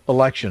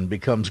election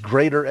becomes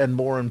greater and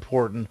more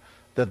important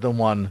than the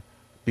one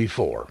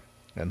before.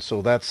 And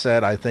so that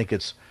said, I think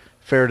it's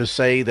fair to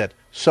say that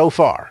so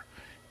far,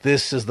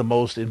 this is the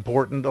most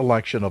important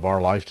election of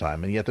our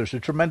lifetime. And yet there's a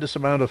tremendous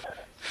amount of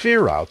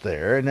fear out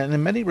there. And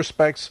in many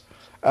respects,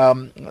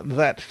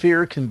 that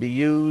fear can be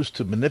used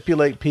to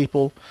manipulate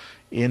people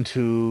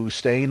into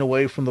staying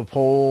away from the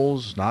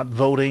polls, not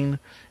voting,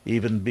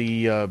 even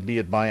be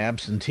it by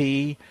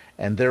absentee,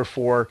 and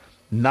therefore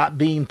not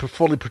being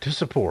fully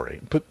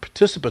participatory,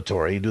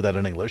 do that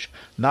in English,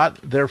 not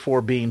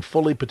therefore being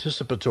fully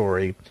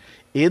participatory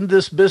in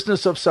this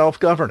business of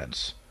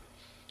self-governance.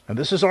 And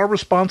this is our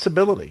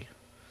responsibility.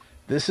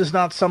 This is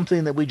not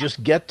something that we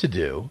just get to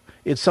do.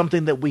 It's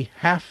something that we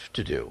have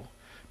to do,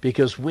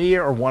 because we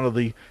are one of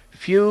the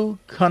few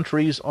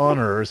countries on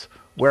earth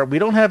where we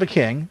don't have a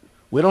king,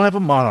 we don't have a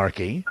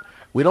monarchy,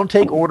 we don't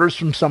take orders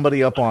from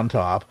somebody up on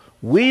top.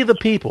 We, the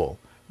people,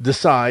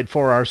 decide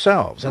for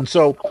ourselves. And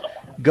so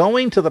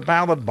going to the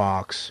ballot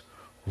box,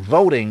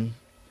 voting,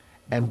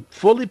 and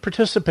fully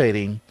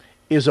participating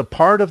is a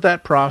part of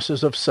that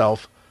process of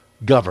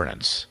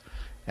self-governance.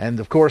 And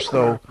of course,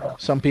 though,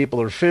 some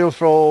people are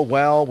fearful,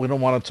 well, we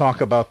don't want to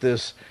talk about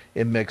this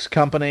in mixed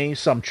company.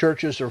 Some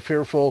churches are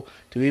fearful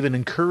to even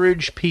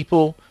encourage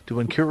people,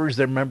 to encourage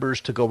their members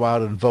to go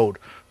out and vote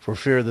for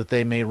fear that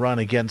they may run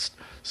against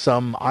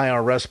some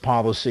IRS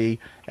policy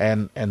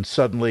and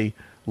suddenly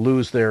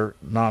lose their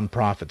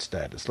nonprofit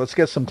status. Let's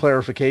get some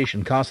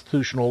clarification.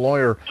 Constitutional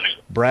lawyer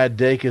Brad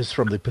Dacus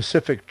from the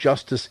Pacific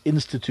Justice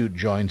Institute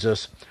joins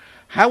us.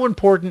 How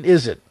important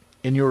is it,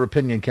 in your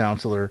opinion,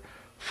 Counselor,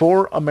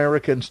 for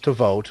Americans to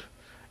vote,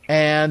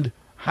 and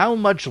how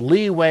much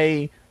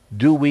leeway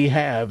do we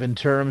have in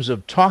terms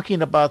of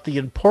talking about the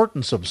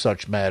importance of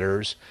such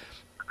matters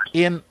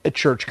in a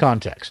church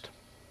context?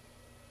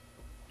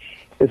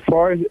 As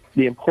far as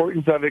the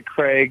importance of it,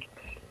 Craig,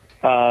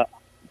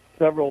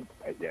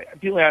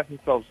 people ask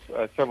themselves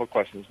several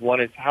questions.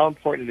 One is, how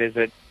important is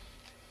it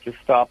to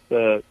stop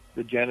the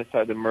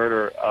genocide, the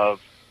murder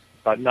of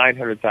about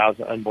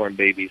 900,000 unborn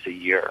babies a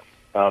year?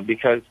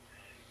 Because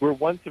we're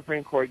one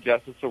Supreme Court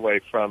justice away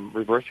from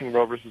reversing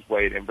Roe versus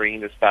Wade and bringing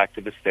this back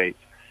to the states.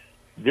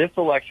 This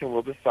election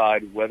will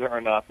decide whether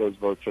or not those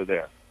votes are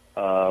there,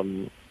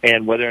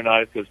 and whether or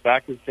not it goes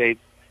back to the states.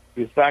 If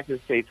it goes back to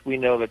the states, we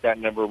know that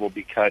number will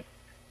be cut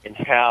in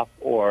half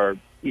or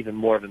even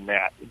more than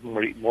that,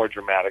 more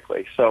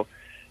dramatically. So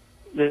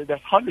there's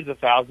hundreds of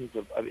thousands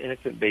of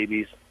innocent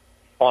babies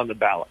on the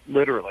ballot,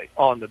 literally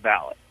on the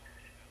ballot.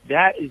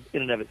 That is,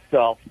 in and of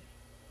itself,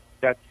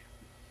 that's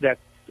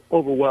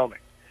overwhelming.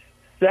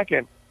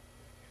 Second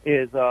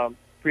is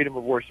freedom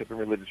of worship and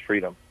religious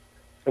freedom.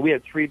 So we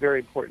had three very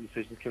important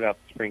decisions coming out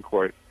of the Supreme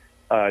Court,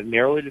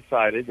 narrowly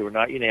decided, they were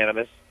not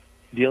unanimous,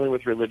 dealing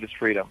with religious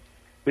freedom.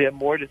 We have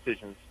more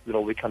decisions that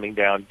will be coming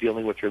down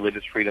dealing with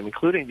religious freedom,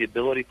 including the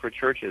ability for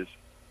churches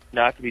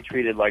not to be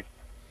treated like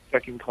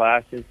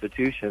second-class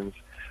institutions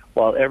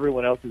while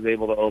everyone else is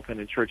able to open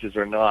and churches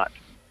are not,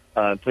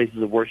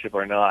 places of worship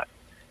are not.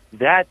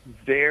 That's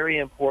very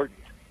important.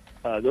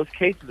 Those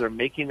cases are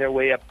making their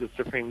way up to the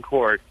Supreme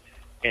Court,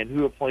 and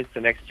who appoints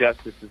the next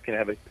justice is going to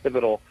have a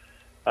pivotal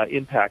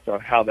impact on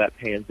how that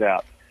pans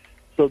out.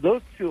 So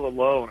those two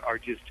alone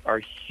are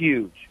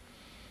huge.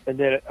 And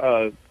then,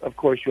 of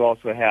course, you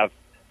also have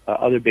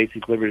other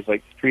basic liberties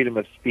like freedom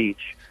of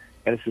speech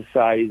and a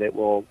society that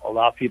will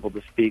allow people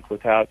to speak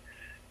without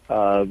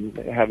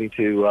having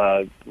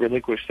to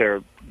relinquish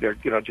their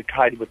to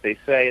hide what they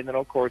say. And then,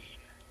 of course,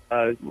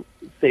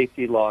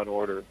 safety, law, and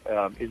order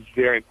is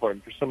very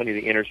important for so many of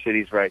the inner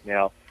cities right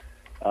now,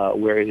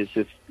 where it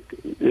is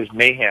there's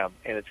mayhem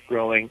and it's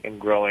growing and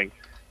growing.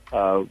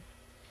 And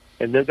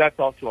that's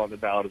also on the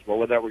ballot as well,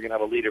 whether we're going to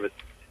have a leader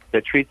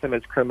that treats them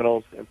as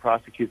criminals and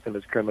prosecutes them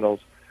as criminals,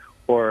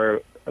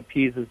 or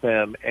appeases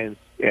them and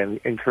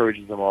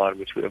encourages them on,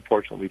 which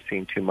unfortunately we've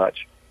seen too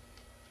much.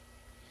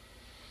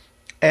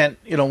 And,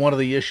 one of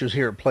the issues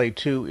here at play,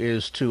 too,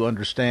 is to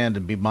understand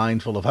and be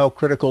mindful of how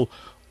critical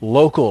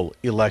local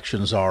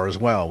elections are as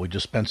well. We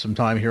just spent some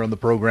time here on the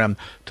program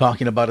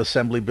talking about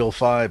Assembly Bill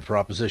 5,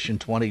 Proposition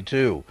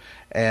 22,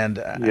 and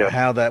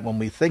how that when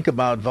we think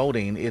about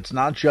voting, it's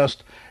not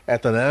just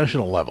at the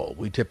national level.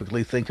 We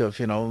typically think of,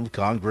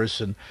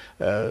 Congress and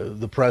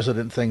the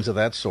president, things of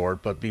that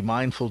sort, but be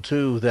mindful,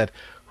 too, that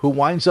who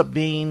winds up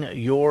being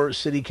your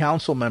city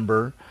council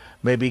member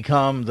may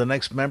become the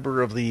next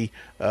member of the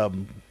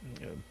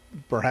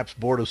perhaps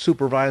board of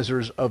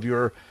supervisors of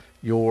your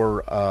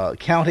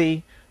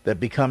county, that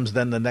becomes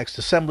then the next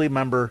assembly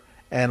member,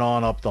 and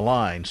on up the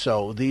line.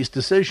 So these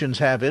decisions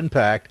have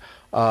impact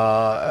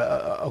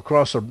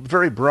across a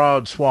very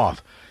broad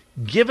swath.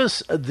 Give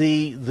us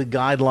the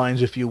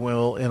guidelines, if you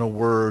will, in a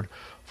word,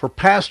 for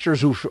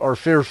pastors who are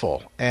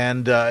fearful.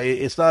 And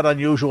it's not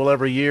unusual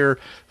every year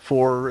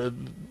for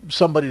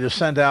somebody to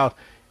send out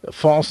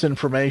false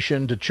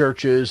information to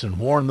churches and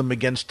warn them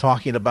against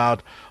talking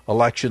about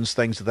elections,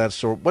 things of that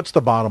sort. What's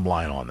the bottom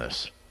line on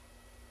this?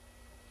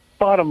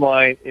 Bottom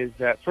line is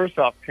that, first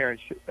off,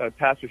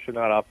 pastors should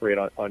not operate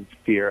on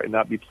fear and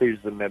not be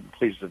pleased with men, but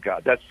pleased with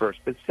God. That's first.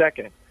 But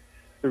second,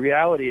 the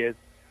reality is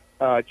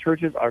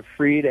churches are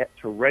free to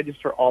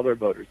register all their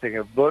voters. They can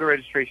have a voter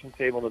registration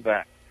table in the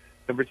back.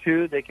 Number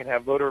two, they can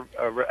have voter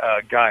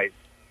guides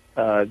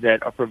that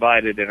are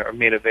provided and are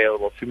made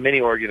available to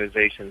many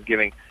organizations,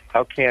 giving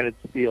how candidates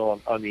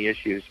feel on the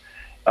issues.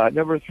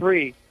 Number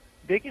three,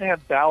 they can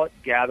have ballot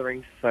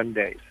gathering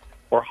Sundays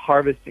or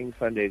harvesting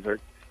Sundays.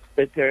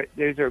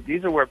 These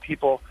are where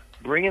people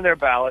bring in their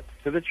ballots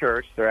to the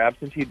church, their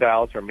absentee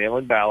ballots or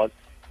mail-in ballots,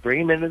 bring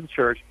them into the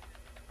church,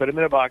 put them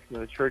in a box,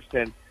 and the church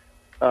then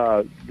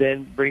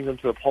brings them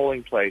to a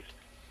polling place.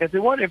 If they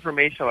want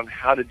information on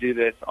how to do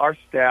this, our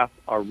staff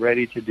are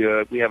ready to do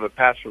it. We have a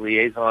pastor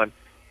liaison,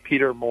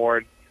 Peter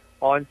Mord,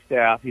 on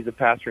staff. He's a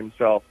pastor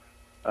himself,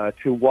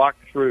 to walk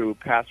through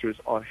pastors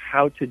on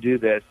how to do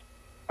this.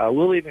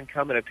 We'll even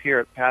come and appear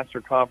at pastor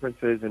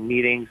conferences and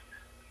meetings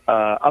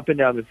up and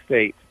down the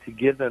state to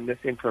give them this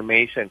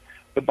information.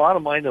 The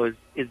bottom line, though,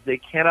 is they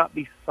cannot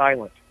be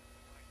silent.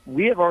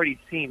 We have already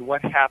seen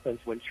what happens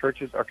when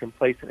churches are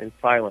complacent and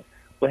silent.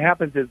 What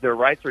happens is their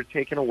rights are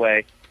taken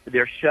away,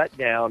 they're shut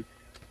down,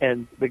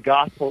 and the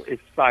gospel is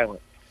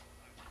silent.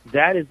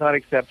 That is not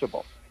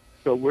acceptable.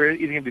 So we're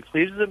either going to be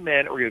pleased with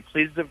men or we're going to be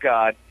pleased with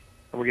God,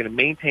 and we're going to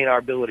maintain our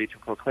ability to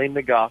proclaim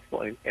the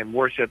gospel and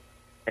worship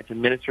and to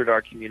minister to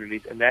our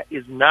communities. And that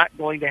is not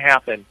going to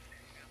happen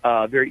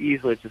very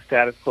easily if the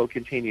status quo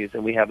continues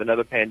and we have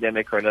another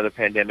pandemic.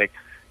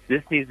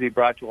 This needs to be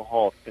brought to a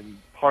halt, and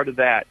part of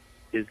that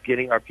is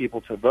getting our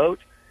people to vote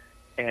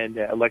and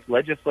elect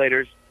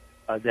legislators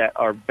that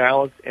are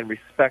balanced and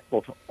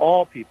respectful to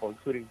all people,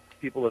 including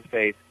people of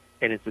faith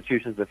and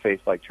institutions of faith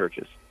like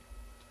churches.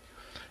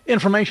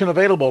 Information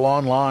available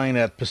online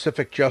at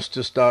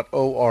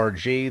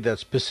pacificjustice.org.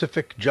 That's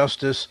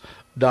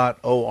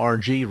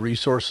pacificjustice.org.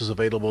 Resources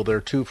available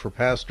there, too, for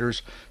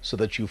pastors so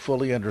that you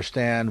fully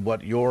understand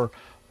what your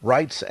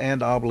rights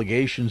and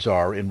obligations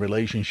are in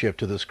relationship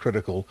to this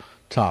critical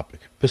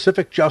topic.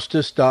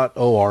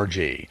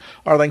 pacificjustice.org.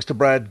 Our thanks to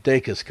Brad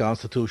Dacus,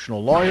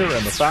 constitutional lawyer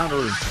and the founder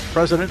and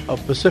president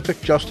of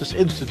Pacific Justice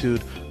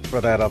Institute,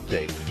 for that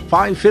update.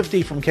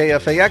 5:50 from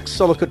KFAX.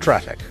 So look at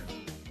traffic.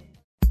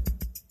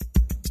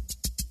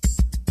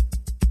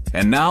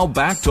 And now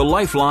back to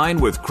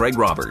Lifeline with Craig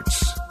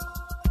Roberts.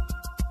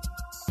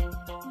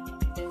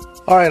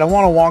 All right, I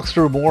want to walk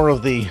through more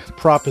of the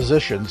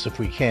propositions if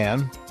we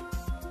can.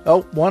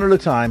 Oh, one at a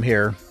time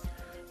here.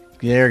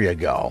 There you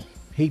go.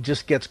 He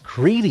just gets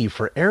greedy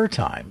for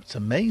airtime. It's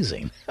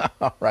amazing.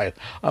 All right,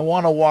 I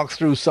want to walk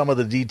through some of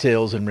the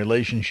details in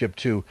relationship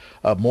to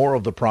more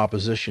of the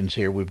propositions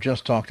here. We've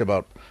just talked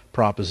about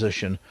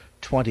Proposition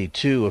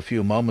 22 a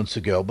few moments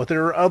ago, but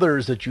there are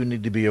others that you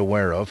need to be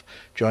aware of.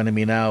 Joining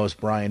me now is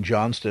Brian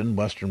Johnston,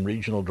 Western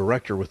Regional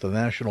Director with the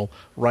National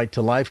Right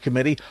to Life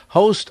Committee,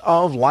 host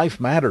of Life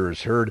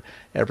Matters, heard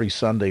every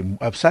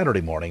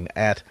Saturday morning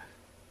at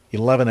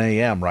 11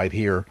 a.m. right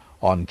here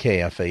on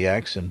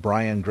KFAX. And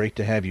Brian, great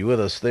to have you with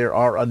us. There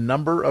are a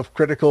number of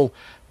critical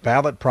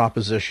ballot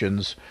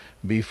propositions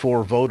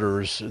before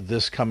voters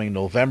this coming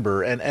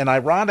November. And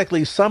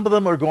ironically, some of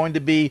them are going to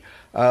be,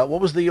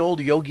 what was the old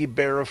Yogi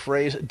Berra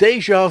phrase?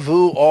 Deja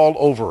vu all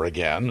over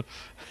again.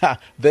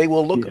 They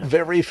will look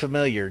very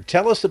familiar.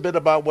 Tell us a bit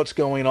about what's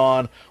going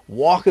on.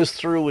 Walk us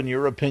through, in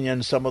your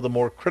opinion, some of the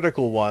more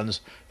critical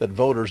ones that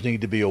voters need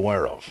to be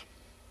aware of.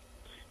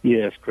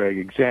 Yes, Craig,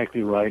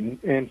 exactly right.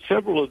 And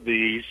several of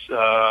these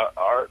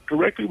are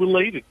directly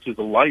related to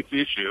the life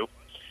issue.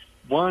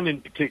 One in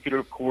particular,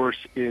 of course,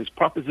 is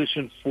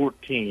Proposition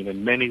 14,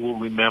 and many will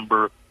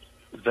remember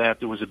that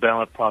there was a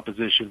ballot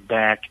proposition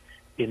back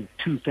in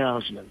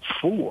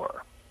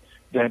 2004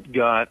 that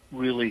got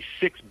really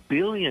 $6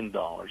 billion. It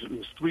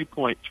was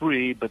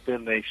 3.3, but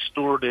then they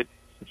stored it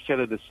and set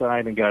it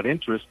aside and got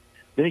interest.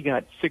 They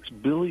got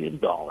 $6 billion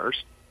for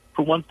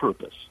one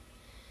purpose,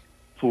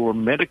 for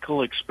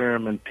medical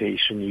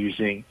experimentation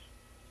using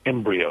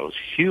embryos,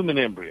 human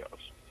embryos,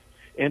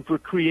 and for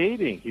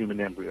creating human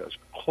embryos,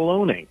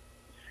 cloning.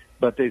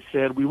 But they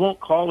said, we won't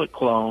call it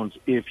clones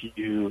if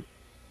you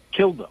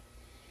kill them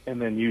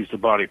and then use the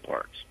body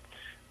parts.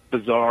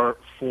 Bizarre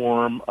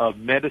form of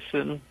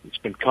medicine. It's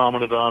been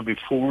commented on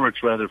before.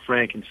 It's rather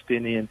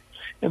Frankensteinian.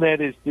 and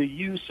that is the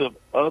use of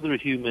other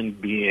human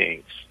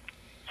beings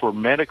for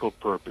medical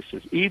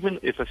purposes, even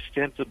if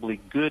ostensibly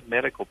good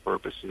medical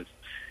purposes,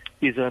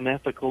 is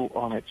unethical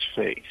on its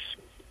face.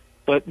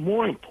 But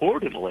more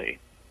importantly,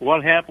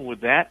 what happened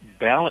with that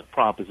ballot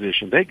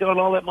proposition? They got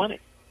all that money,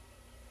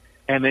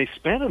 and they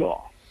spent it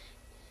all,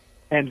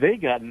 and they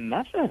got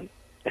nothing.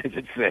 As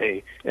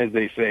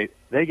they say,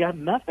 they got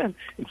nothing.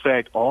 In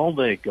fact, all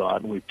they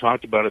got, and we've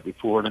talked about it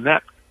before, and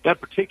that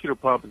particular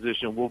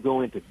proposition will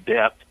go into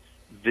depth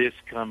this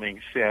coming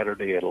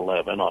Saturday at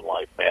 11 on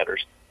Life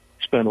Matters.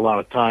 Spend a lot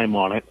of time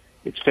on it.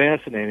 It's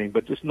fascinating,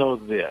 but just know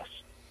this.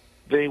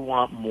 They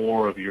want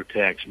more of your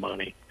tax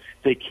money.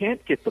 They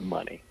can't get the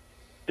money.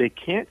 They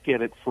can't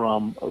get it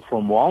from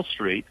Wall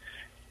Street,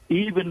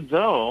 even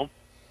though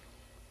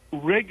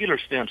regular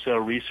stem cell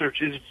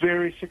research is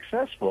very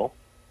successful.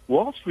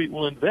 Wall Street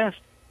will invest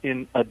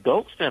in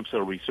adult stem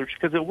cell research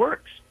because it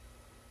works.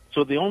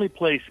 So the only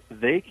place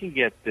they can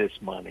get this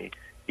money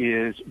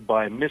is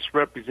by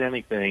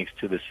misrepresenting things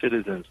to the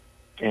citizens,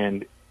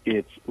 and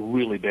it's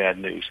really bad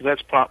news. So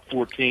that's Prop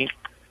 14.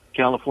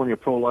 California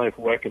Pro-Life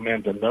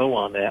recommends a no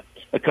on that.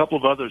 A couple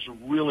of others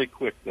really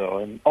quick, though,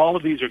 and all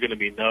of these are going to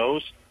be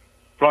no's.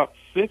 Prop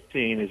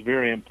 15 is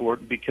very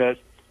important because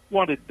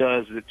what it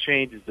does is it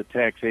changes the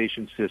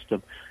taxation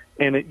system,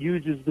 and it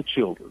uses the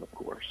children, of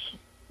course.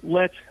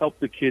 Let's help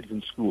the kids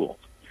in schools,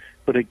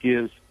 but it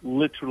gives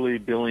literally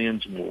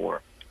billions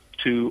more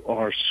to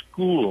our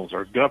schools,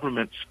 our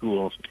government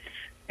schools,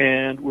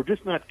 and we're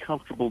just not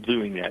comfortable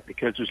doing that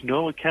because there's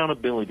no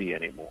accountability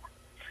anymore.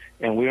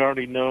 And we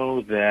already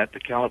know that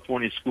the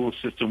California school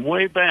system,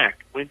 way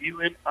back when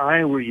you and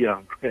I were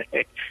young,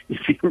 Craig,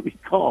 if you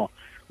recall,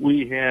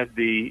 we had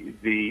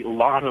the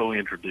lotto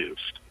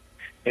introduced.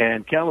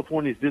 And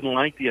Californians didn't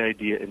like the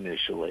idea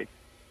initially,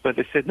 but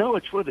they said, no,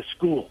 it's for the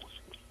schools.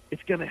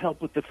 It's going to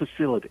help with the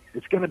facilities.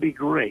 It's going to be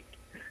great.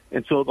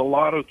 And so the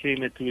lotto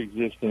came into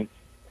existence,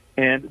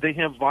 and they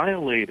have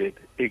violated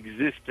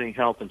existing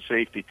health and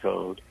safety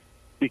code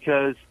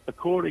because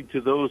according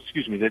to those,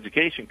 the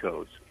education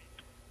codes,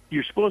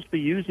 you're supposed to be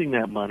using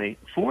that money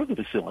for the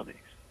facilities.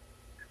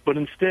 But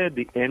instead,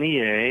 the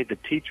NEA, the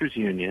teachers'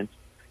 unions,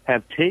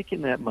 have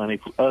taken that money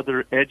for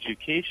other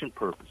education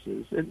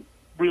purposes, and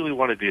really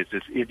what it is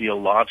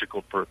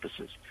ideological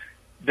purposes.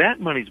 That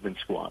money's been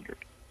squandered.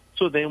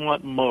 So they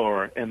want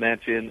more, and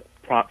that's in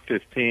Prop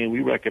 15. We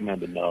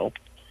recommend a no.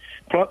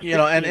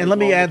 And let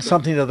me add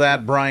something to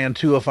that, Brian,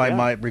 too, if I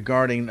might,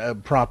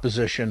 regarding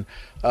Proposition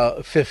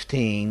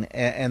 15,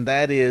 and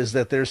that is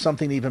that there's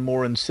something even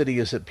more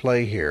insidious at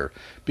play here,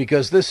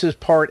 because this is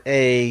part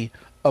A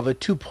of a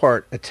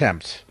two-part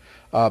attempt.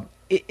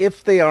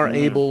 If they are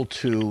able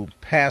to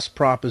pass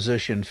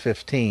Proposition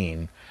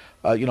 15,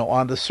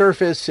 on the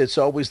surface, it's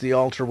always the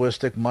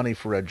altruistic money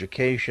for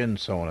education,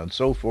 so on and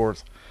so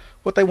forth.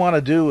 What they want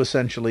to do,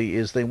 essentially,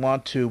 is they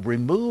want to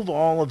remove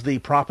all of the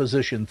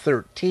Proposition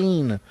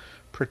 13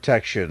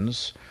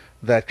 protections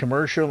that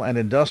commercial and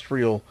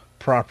industrial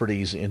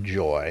properties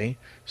enjoy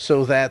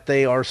so that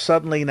they are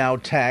suddenly now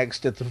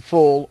taxed at the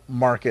full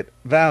market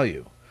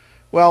value.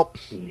 Well,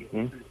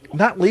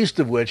 not least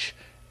of which,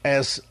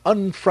 as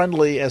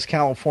unfriendly as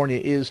California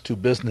is to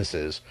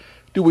businesses,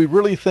 do we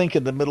really think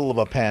in the middle of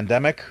a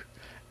pandemic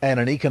and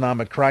an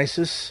economic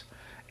crisis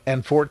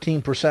and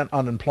 14%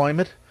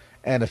 unemployment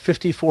and a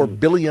 $54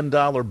 billion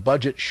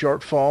budget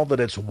shortfall that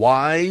it's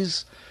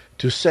wise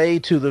to say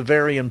to the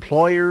very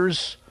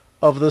employers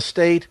of the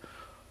state,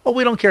 oh,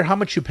 we don't care how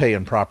much you pay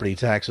in property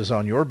taxes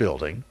on your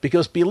building,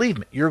 because believe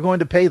me, you're going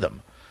to pay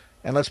them.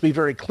 And let's be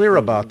very clear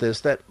about this,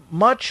 that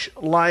much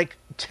like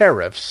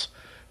tariffs,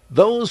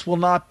 those will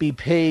not be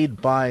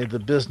paid by the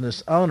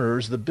business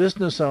owners. The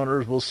business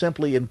owners will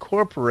simply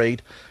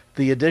incorporate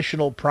the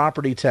additional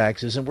property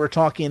taxes, and we're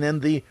talking in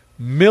the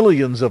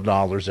millions of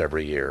dollars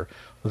every year.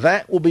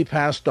 That will be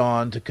passed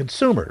on to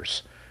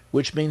consumers,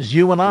 which means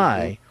you and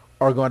I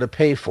are going to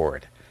pay for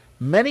it.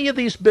 Many of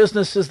these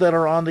businesses that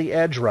are on the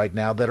edge right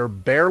now, that are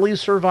barely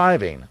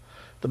surviving,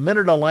 the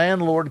minute a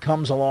landlord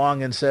comes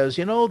along and says,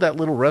 that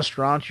little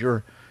restaurant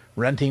you're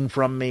renting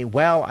from me,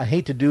 well, I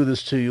hate to do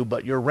this to you,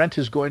 but your rent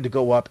is going to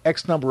go up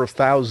X number of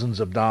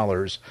thousands of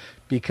dollars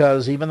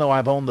because even though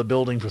I've owned the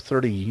building for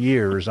 30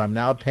 years, I'm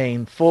now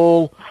paying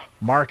full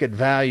market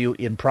value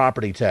in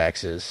property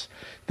taxes.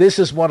 This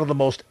is one of the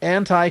most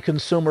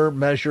anti-consumer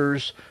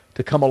measures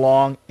to come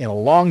along in a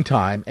long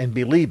time, and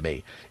believe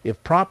me,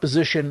 if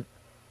Proposition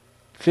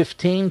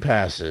 15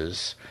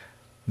 passes,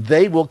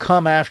 they will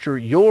come after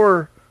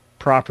your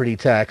property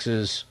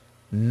taxes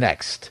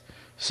next.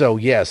 So,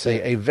 yes,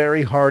 a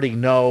very hearty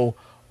no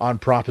on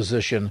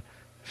Proposition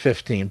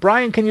 15.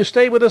 Brian, can you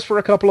stay with us for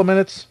a couple of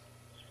minutes?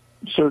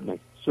 Certainly.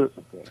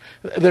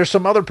 There's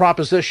some other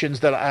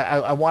propositions that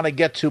I want to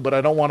get to, but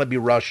I don't want to be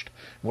rushed.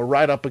 We're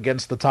right up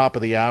against the top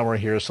of the hour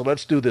here, so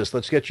let's do this.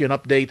 Let's get you an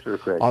update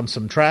on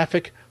some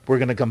traffic. We're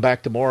going to come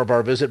back to more of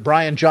our visit.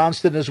 Brian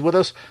Johnston is with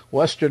us,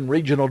 Western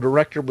Regional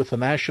Director with the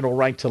National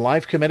Right to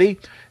Life Committee,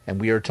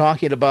 and we are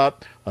talking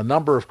about a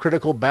number of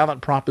critical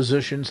ballot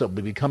propositions that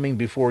will be coming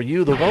before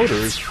you, the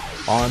voters,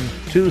 on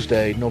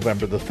Tuesday,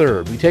 November the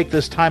 3rd. We take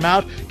this time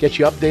out, get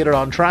you updated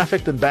on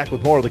traffic, then back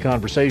with more of the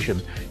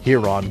conversation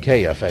here on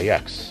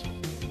KFAX.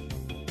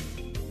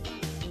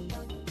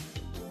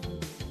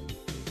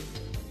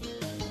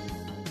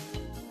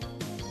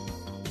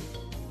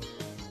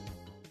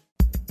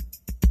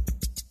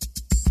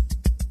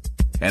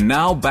 And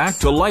now back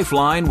to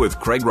Lifeline with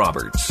Craig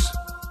Roberts.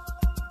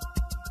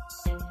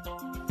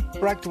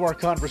 Back to our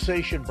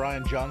conversation.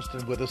 Brian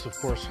Johnston with us, of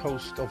course,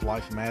 host of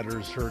Life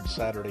Matters, heard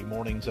Saturday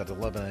mornings at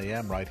 11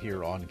 a.m. right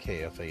here on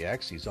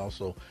KFAX. He's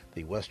also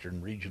the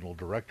Western Regional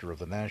Director of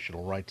the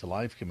National Right to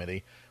Life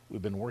Committee.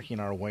 We've been working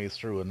our way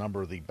through a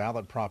number of the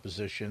ballot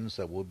propositions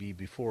that will be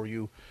before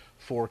you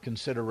for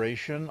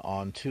consideration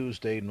on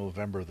Tuesday,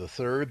 November the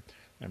 3rd.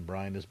 And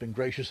Brian has been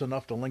gracious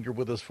enough to linger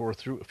with us for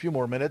a few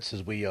more minutes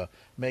as we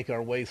make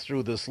our way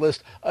through this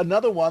list.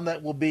 Another one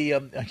that will be,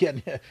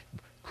 again,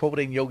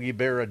 quoting Yogi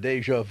Berra,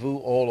 deja vu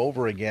all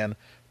over again,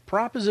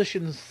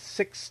 Proposition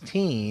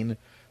 16,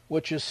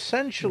 which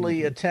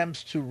essentially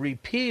attempts to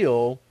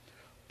repeal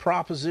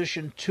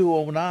Proposition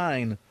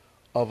 209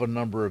 of a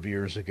number of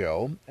years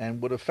ago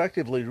and would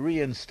effectively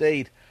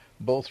reinstate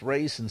both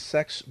race and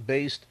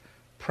sex-based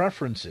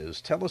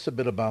preferences. Tell us a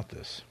bit about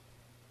this.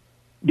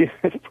 Yeah,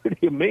 it's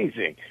pretty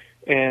amazing.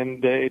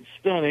 And it's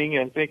stunning.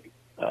 I think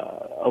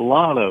a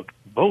lot of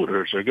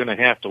voters are going to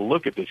have to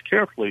look at this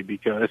carefully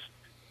because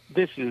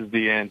this is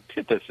the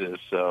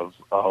antithesis of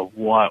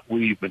what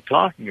we've been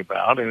talking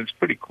about. And it's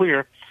pretty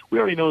clear. We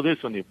already know this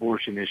on the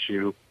abortion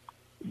issue,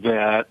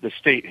 that the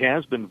state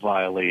has been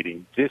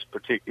violating this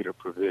particular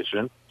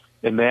provision.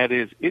 And that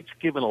is, it's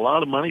given a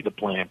lot of money to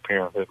Planned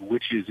Parenthood,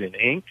 which is in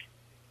ink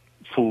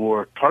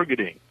for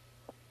targeting.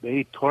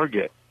 They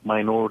target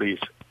minorities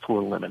for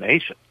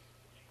elimination.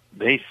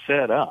 They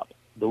set up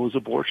those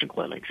abortion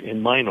clinics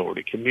in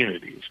minority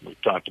communities.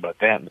 We've talked about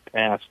that in the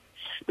past.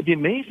 But the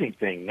amazing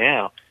thing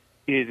now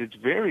is it's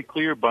very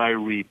clear by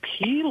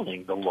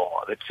repealing the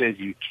law that says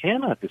you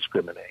cannot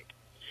discriminate.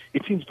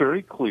 It seems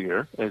very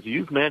clear, as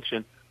you've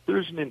mentioned,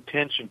 there's an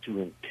intention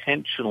to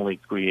intentionally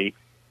create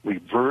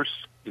reverse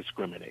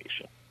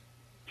discrimination,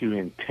 to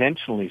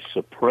intentionally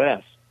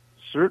suppress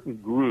certain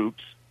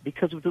groups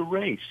because of their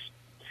race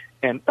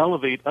and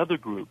elevate other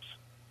groups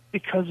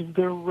because of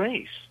their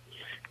race.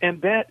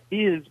 And that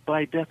is,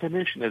 by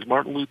definition, as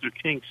Martin Luther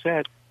King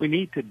said, we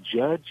need to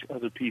judge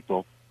other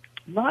people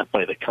not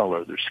by the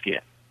color of their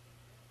skin,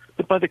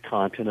 but by the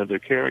content of their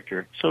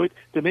character. So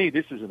to me,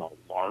 this is an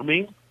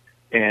alarming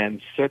and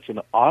such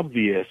an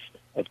obvious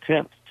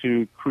attempt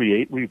to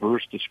create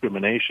reverse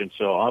discrimination.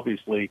 So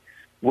obviously,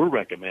 we're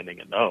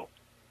recommending a no.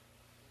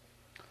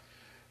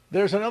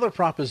 There's another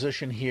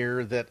proposition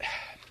here that,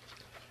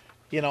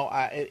 you know,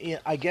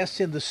 I guess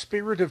in the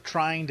spirit of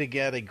trying to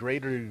get a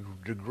greater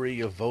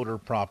degree of voter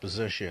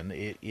proposition,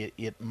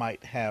 it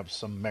might have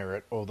some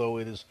merit, although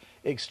it is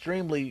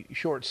extremely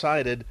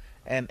short-sighted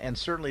and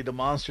certainly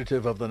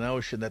demonstrative of the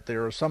notion that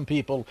there are some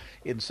people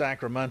in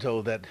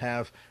Sacramento that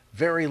have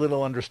very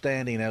little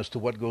understanding as to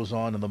what goes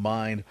on in the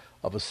mind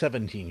of a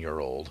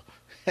 17-year-old.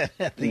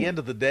 At the end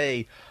of the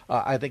day,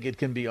 I think it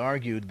can be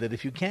argued that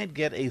if you can't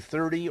get a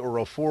 30 or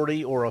a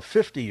 40 or a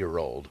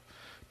 50-year-old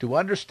to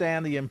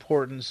understand the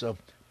importance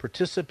of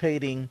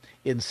participating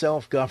in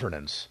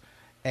self-governance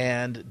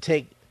and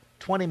take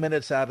 20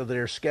 minutes out of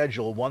their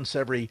schedule once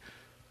every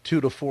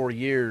 2 to 4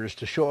 years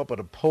to show up at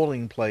a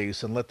polling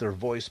place and let their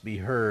voice be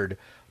heard,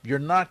 you're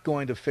not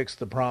going to fix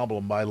the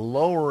problem by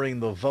lowering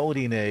the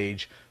voting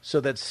age so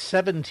that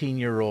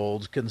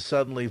 17-year-olds can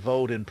suddenly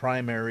vote in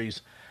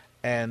primaries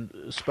and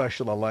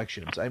special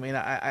elections. I mean,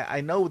 I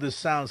know this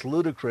sounds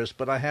ludicrous,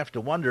 but I have to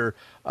wonder,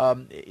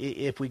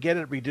 if we get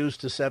it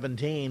reduced to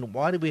 17,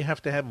 why do we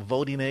have to have a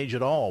voting age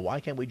at all? Why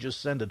can't we just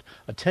send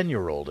a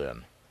 10-year-old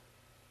in?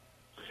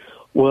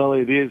 Well,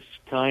 it is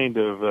kind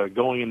of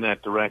going in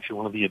that direction.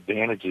 One of the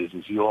advantages,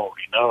 as you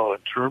already know, in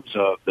terms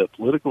of the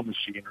political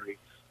machinery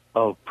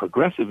of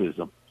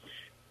progressivism,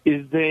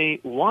 is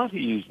they want to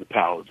use the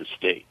power of the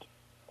state.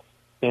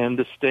 And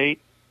the state,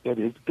 that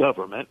is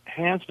government,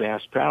 has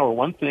vast power.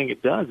 One thing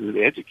it does is it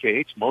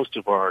educates most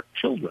of our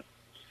children.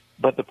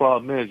 But the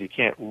problem is you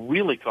can't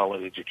really call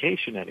it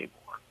education anymore.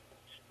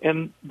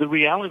 And the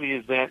reality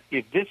is that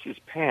if this is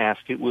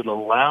passed, it would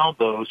allow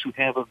those who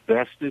have a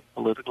vested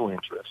political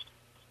interest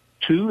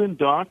to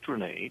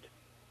indoctrinate,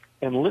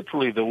 and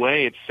literally the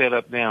way it's set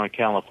up now in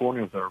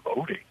California with our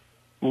voting,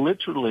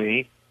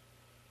 literally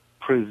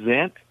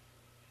present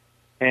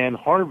and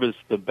harvest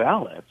the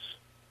ballots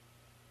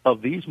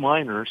of these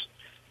minors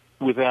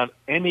without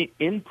any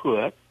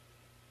input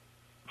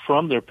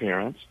from their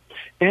parents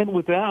and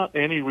without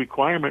any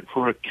requirement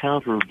for a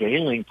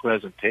countervailing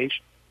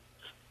presentation.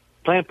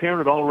 Planned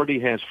Parenthood already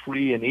has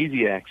free and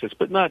easy access,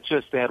 but not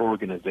just that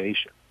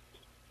organization.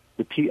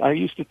 I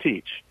used to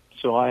teach,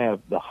 so I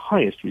have the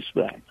highest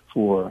respect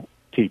for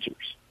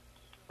teachers.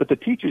 But the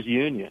teachers'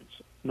 unions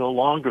no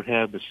longer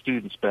have the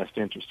student's best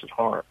interest at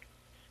heart.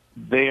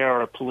 They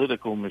are a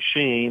political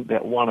machine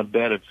that want to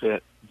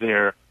benefit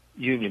their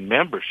union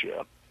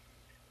membership.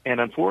 And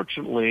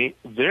unfortunately,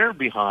 they're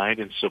behind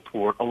and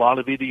support a lot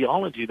of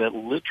ideology that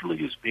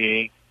literally is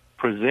being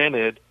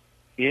presented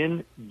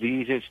in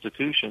these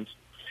institutions.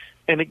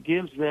 And it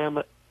gives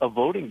them a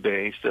voting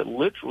base that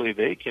literally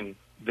they can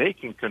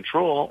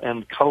control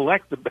and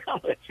collect the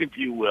ballots, if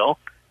you will,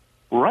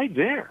 right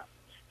there.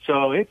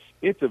 So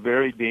it's a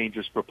very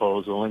dangerous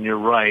proposal. And you're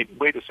right.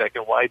 Wait a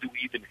second. Why do we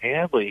even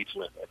have age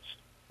limits?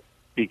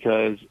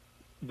 Because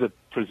the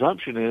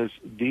presumption is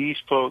these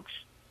folks,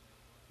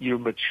 you're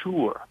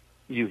mature.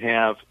 You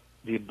have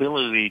the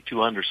ability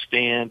to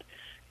understand.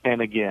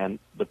 And again,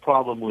 the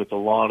problem with a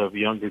lot of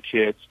younger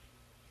kids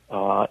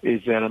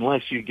is that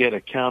unless you get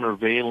a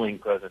countervailing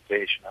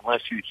presentation,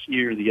 unless you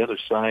hear the other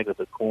side of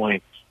the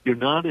coin, you're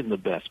not in the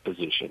best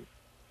position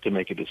to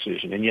make a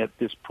decision. And yet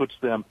this puts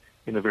them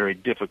in a very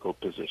difficult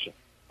position.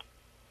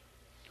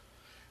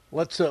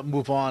 Let's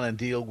move on and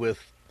deal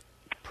with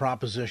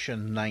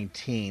Proposition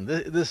 19.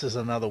 This is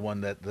another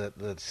one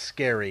that's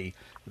scary.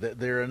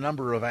 There are a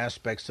number of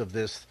aspects of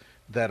this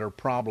that are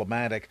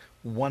problematic,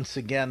 once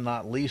again,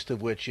 not least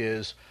of which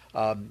is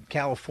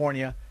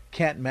California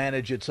can't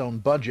manage its own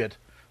budget,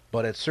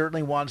 but it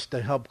certainly wants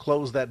to help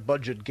close that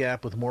budget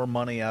gap with more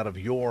money out of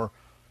your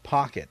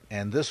pocket.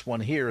 And this one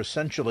here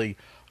essentially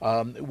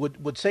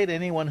would say to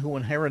anyone who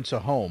inherits a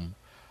home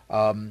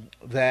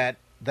that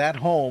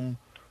home,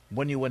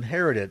 when you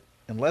inherit it,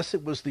 unless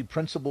it was the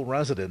principal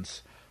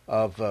residence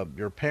of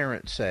your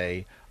parents,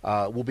 say,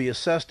 will be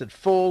assessed at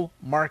full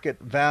market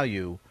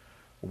value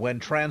when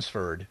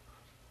transferred.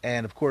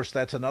 And, of course,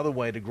 that's another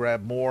way to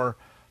grab more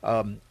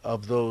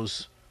of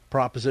those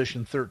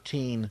Proposition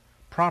 13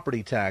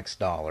 property tax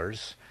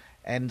dollars.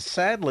 And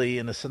sadly,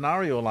 in a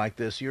scenario like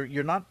this,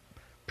 you're not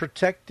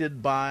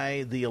protected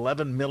by the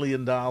 $11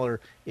 million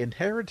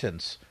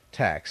inheritance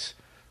tax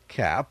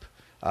cap.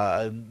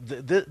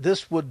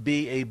 This would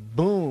be a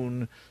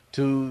boon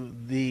to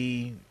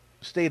the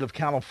state of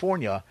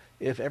California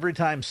if every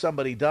time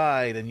somebody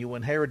died and you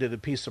inherited a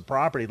piece of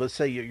property, let's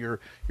say your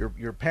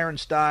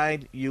parents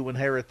died, you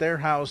inherit their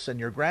house and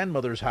your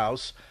grandmother's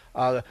house.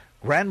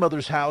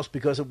 Grandmother's house,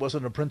 because it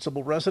wasn't a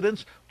principal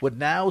residence, would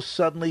now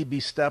suddenly be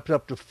stepped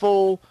up to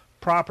full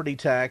property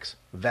tax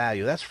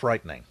value. That's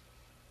frightening.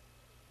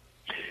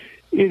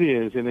 It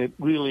is, and it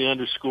really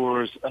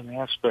underscores an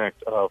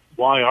aspect of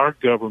why our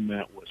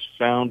government was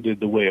founded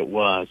the way it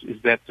was,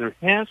 is that there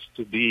has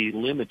to be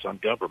limits on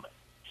government.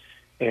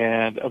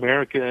 And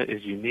America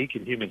is unique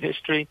in human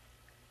history,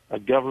 a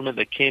government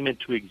that came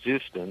into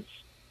existence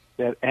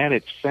that at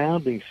its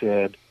founding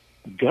said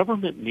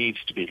government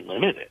needs to be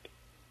limited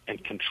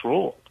and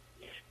controlled.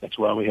 That's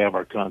why we have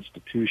our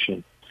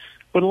Constitution.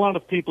 But a lot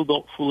of people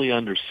don't fully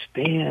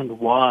understand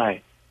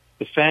why.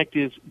 The fact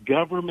is,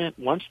 government,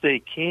 once they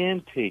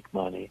can take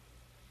money,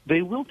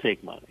 they will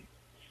take money.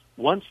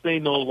 Once they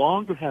no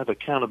longer have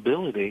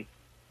accountability,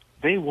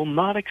 they will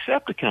not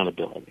accept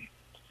accountability.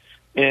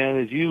 And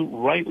as you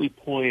rightly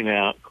point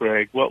out,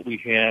 Craig, what we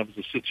have is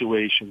a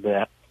situation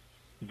that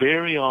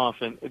very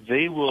often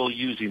they will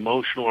use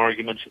emotional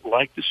arguments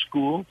like the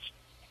schools.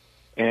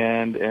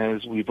 And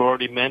as we've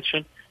already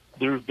mentioned,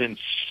 there have been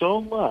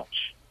so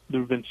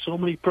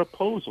many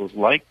proposals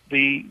like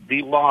the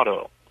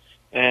lotto.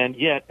 And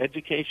yet,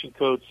 Education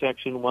Code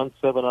Section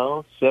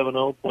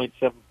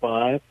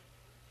 170.70.75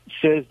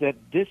 says that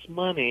this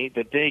money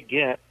that they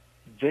get,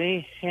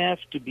 they have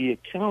to be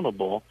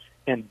accountable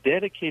and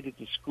dedicated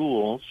to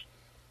schools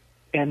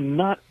and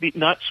not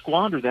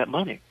squander that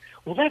money.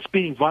 Well, that's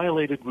being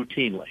violated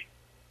routinely.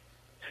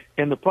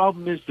 And the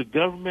problem is the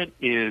government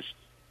is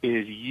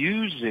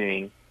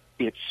using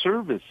its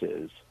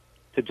services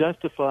to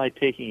justify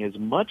taking as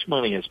much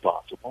money as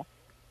possible.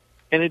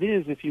 And it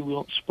is, if you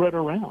will, spread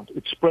around.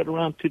 It's spread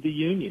around to the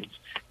unions.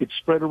 It's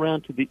spread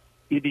around to the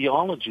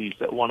ideologies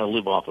that want to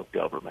live off of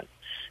government.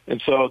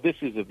 And so this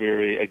is a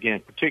very,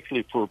 again,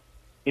 particularly for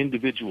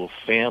individual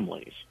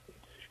families,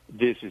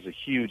 this is a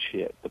huge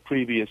hit. The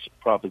previous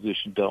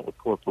proposition dealt with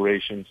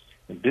corporations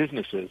and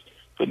businesses,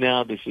 but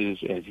now this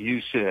is, as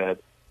you said,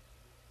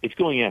 it's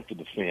going after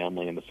the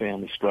family and the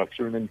family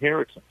structure and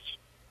inheritance.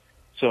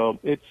 So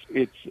it's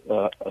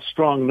a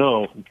strong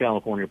no from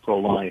California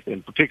Pro-Life,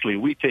 and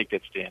particularly we take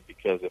that stand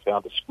because of how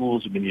the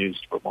schools have been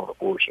used to promote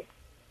abortion.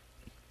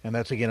 And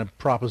that's, again, a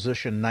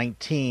Proposition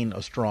 19,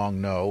 a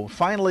strong no.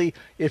 Finally,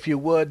 if you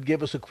would,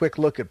 give us a quick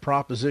look at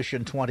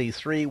Proposition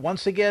 23.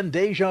 Once again,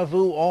 deja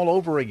vu all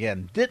over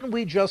again. Didn't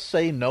we just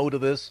say no to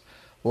this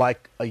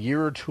like a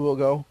year or two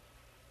ago?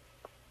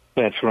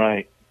 That's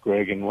right,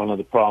 Greg, and one of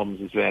the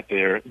problems is that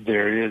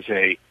there is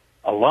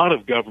a lot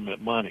of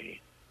government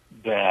money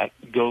that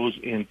goes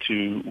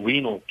into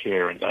renal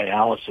care and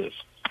dialysis.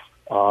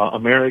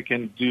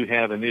 Americans do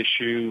have an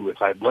issue with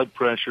high blood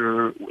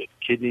pressure, with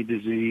kidney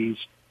disease,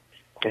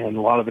 and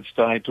a lot of it's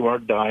tied to our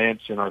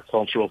diets and our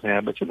cultural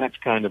habits, and that's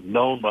kind of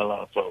known by a lot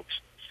of folks.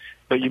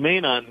 But you may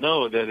not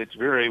know that it's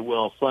very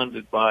well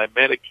funded by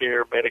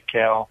Medicare,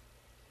 Medi-Cal.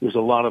 There's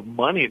a lot of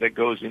money that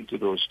goes into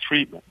those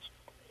treatments.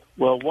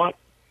 Well, what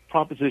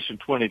Proposition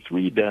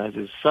 23 does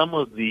is some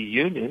of the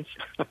unions,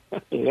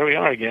 there we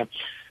are again,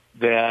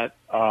 that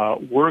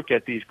work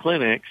at these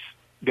clinics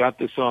got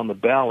this on the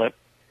ballot,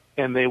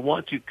 and they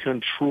want to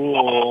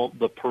control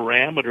the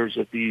parameters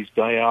of these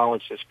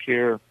dialysis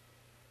care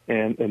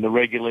and the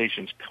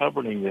regulations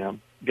governing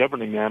them.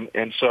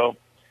 And so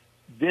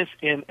this,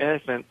 in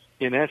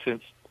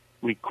essence,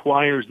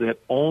 requires that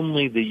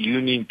only the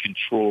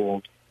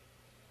union-controlled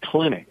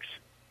clinics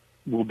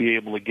will be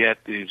able to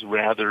get these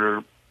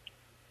rather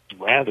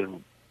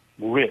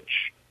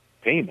rich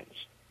payments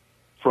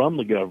from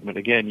the government.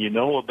 Again, you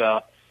know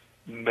about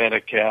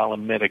Medi-Cal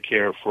and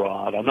Medicare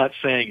fraud. I'm not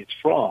saying it's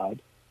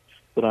fraud,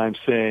 but I'm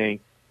saying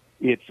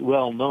it's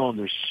well known.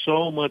 There's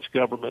so much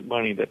government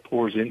money that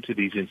pours into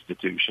these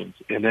institutions,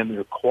 and then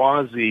they're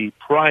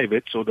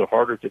quasi-private, so they're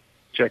harder to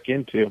check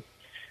into.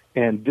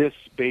 And this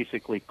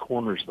basically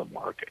corners the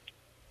market.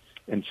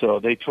 And so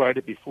they tried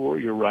it before,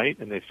 you're right,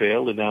 and they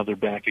failed, and now they're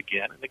back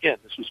again. And again,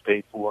 this was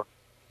paid for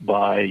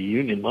by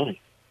union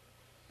money.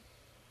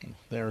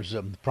 There's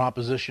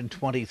Proposition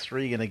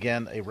 23, and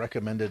again, a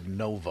recommended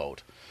no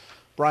vote.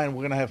 Brian,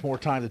 we're going to have more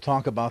time to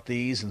talk about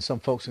these, and some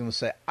folks are going to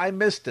say, I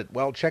missed it.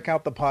 Well, check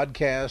out the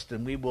podcast,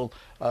 and we will,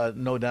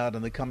 no doubt,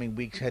 in the coming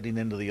weeks heading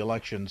into the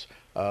elections,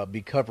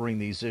 be covering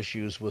these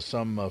issues with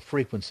some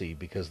frequency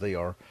because they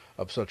are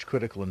of such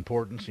critical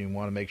importance, and you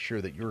want to make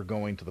sure that you're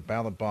going to the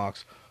ballot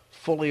box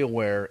fully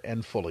aware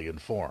and fully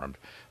informed.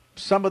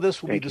 Some of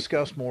this will be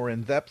discussed more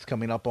in depth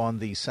coming up on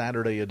the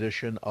Saturday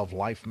edition of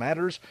Life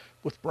Matters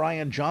with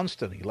Brian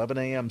Johnston, 11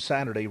 a.m.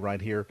 Saturday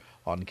right here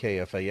on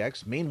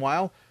KFAX.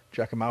 Meanwhile,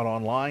 check him out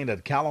online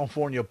at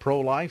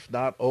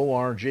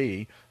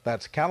CaliforniaProLife.org.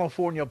 That's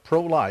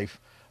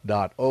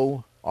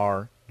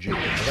CaliforniaProLife.org.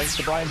 Thanks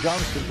to Brian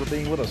Johnston for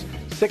being with us.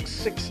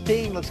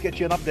 6:16, let's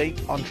get you an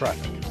update on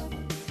traffic.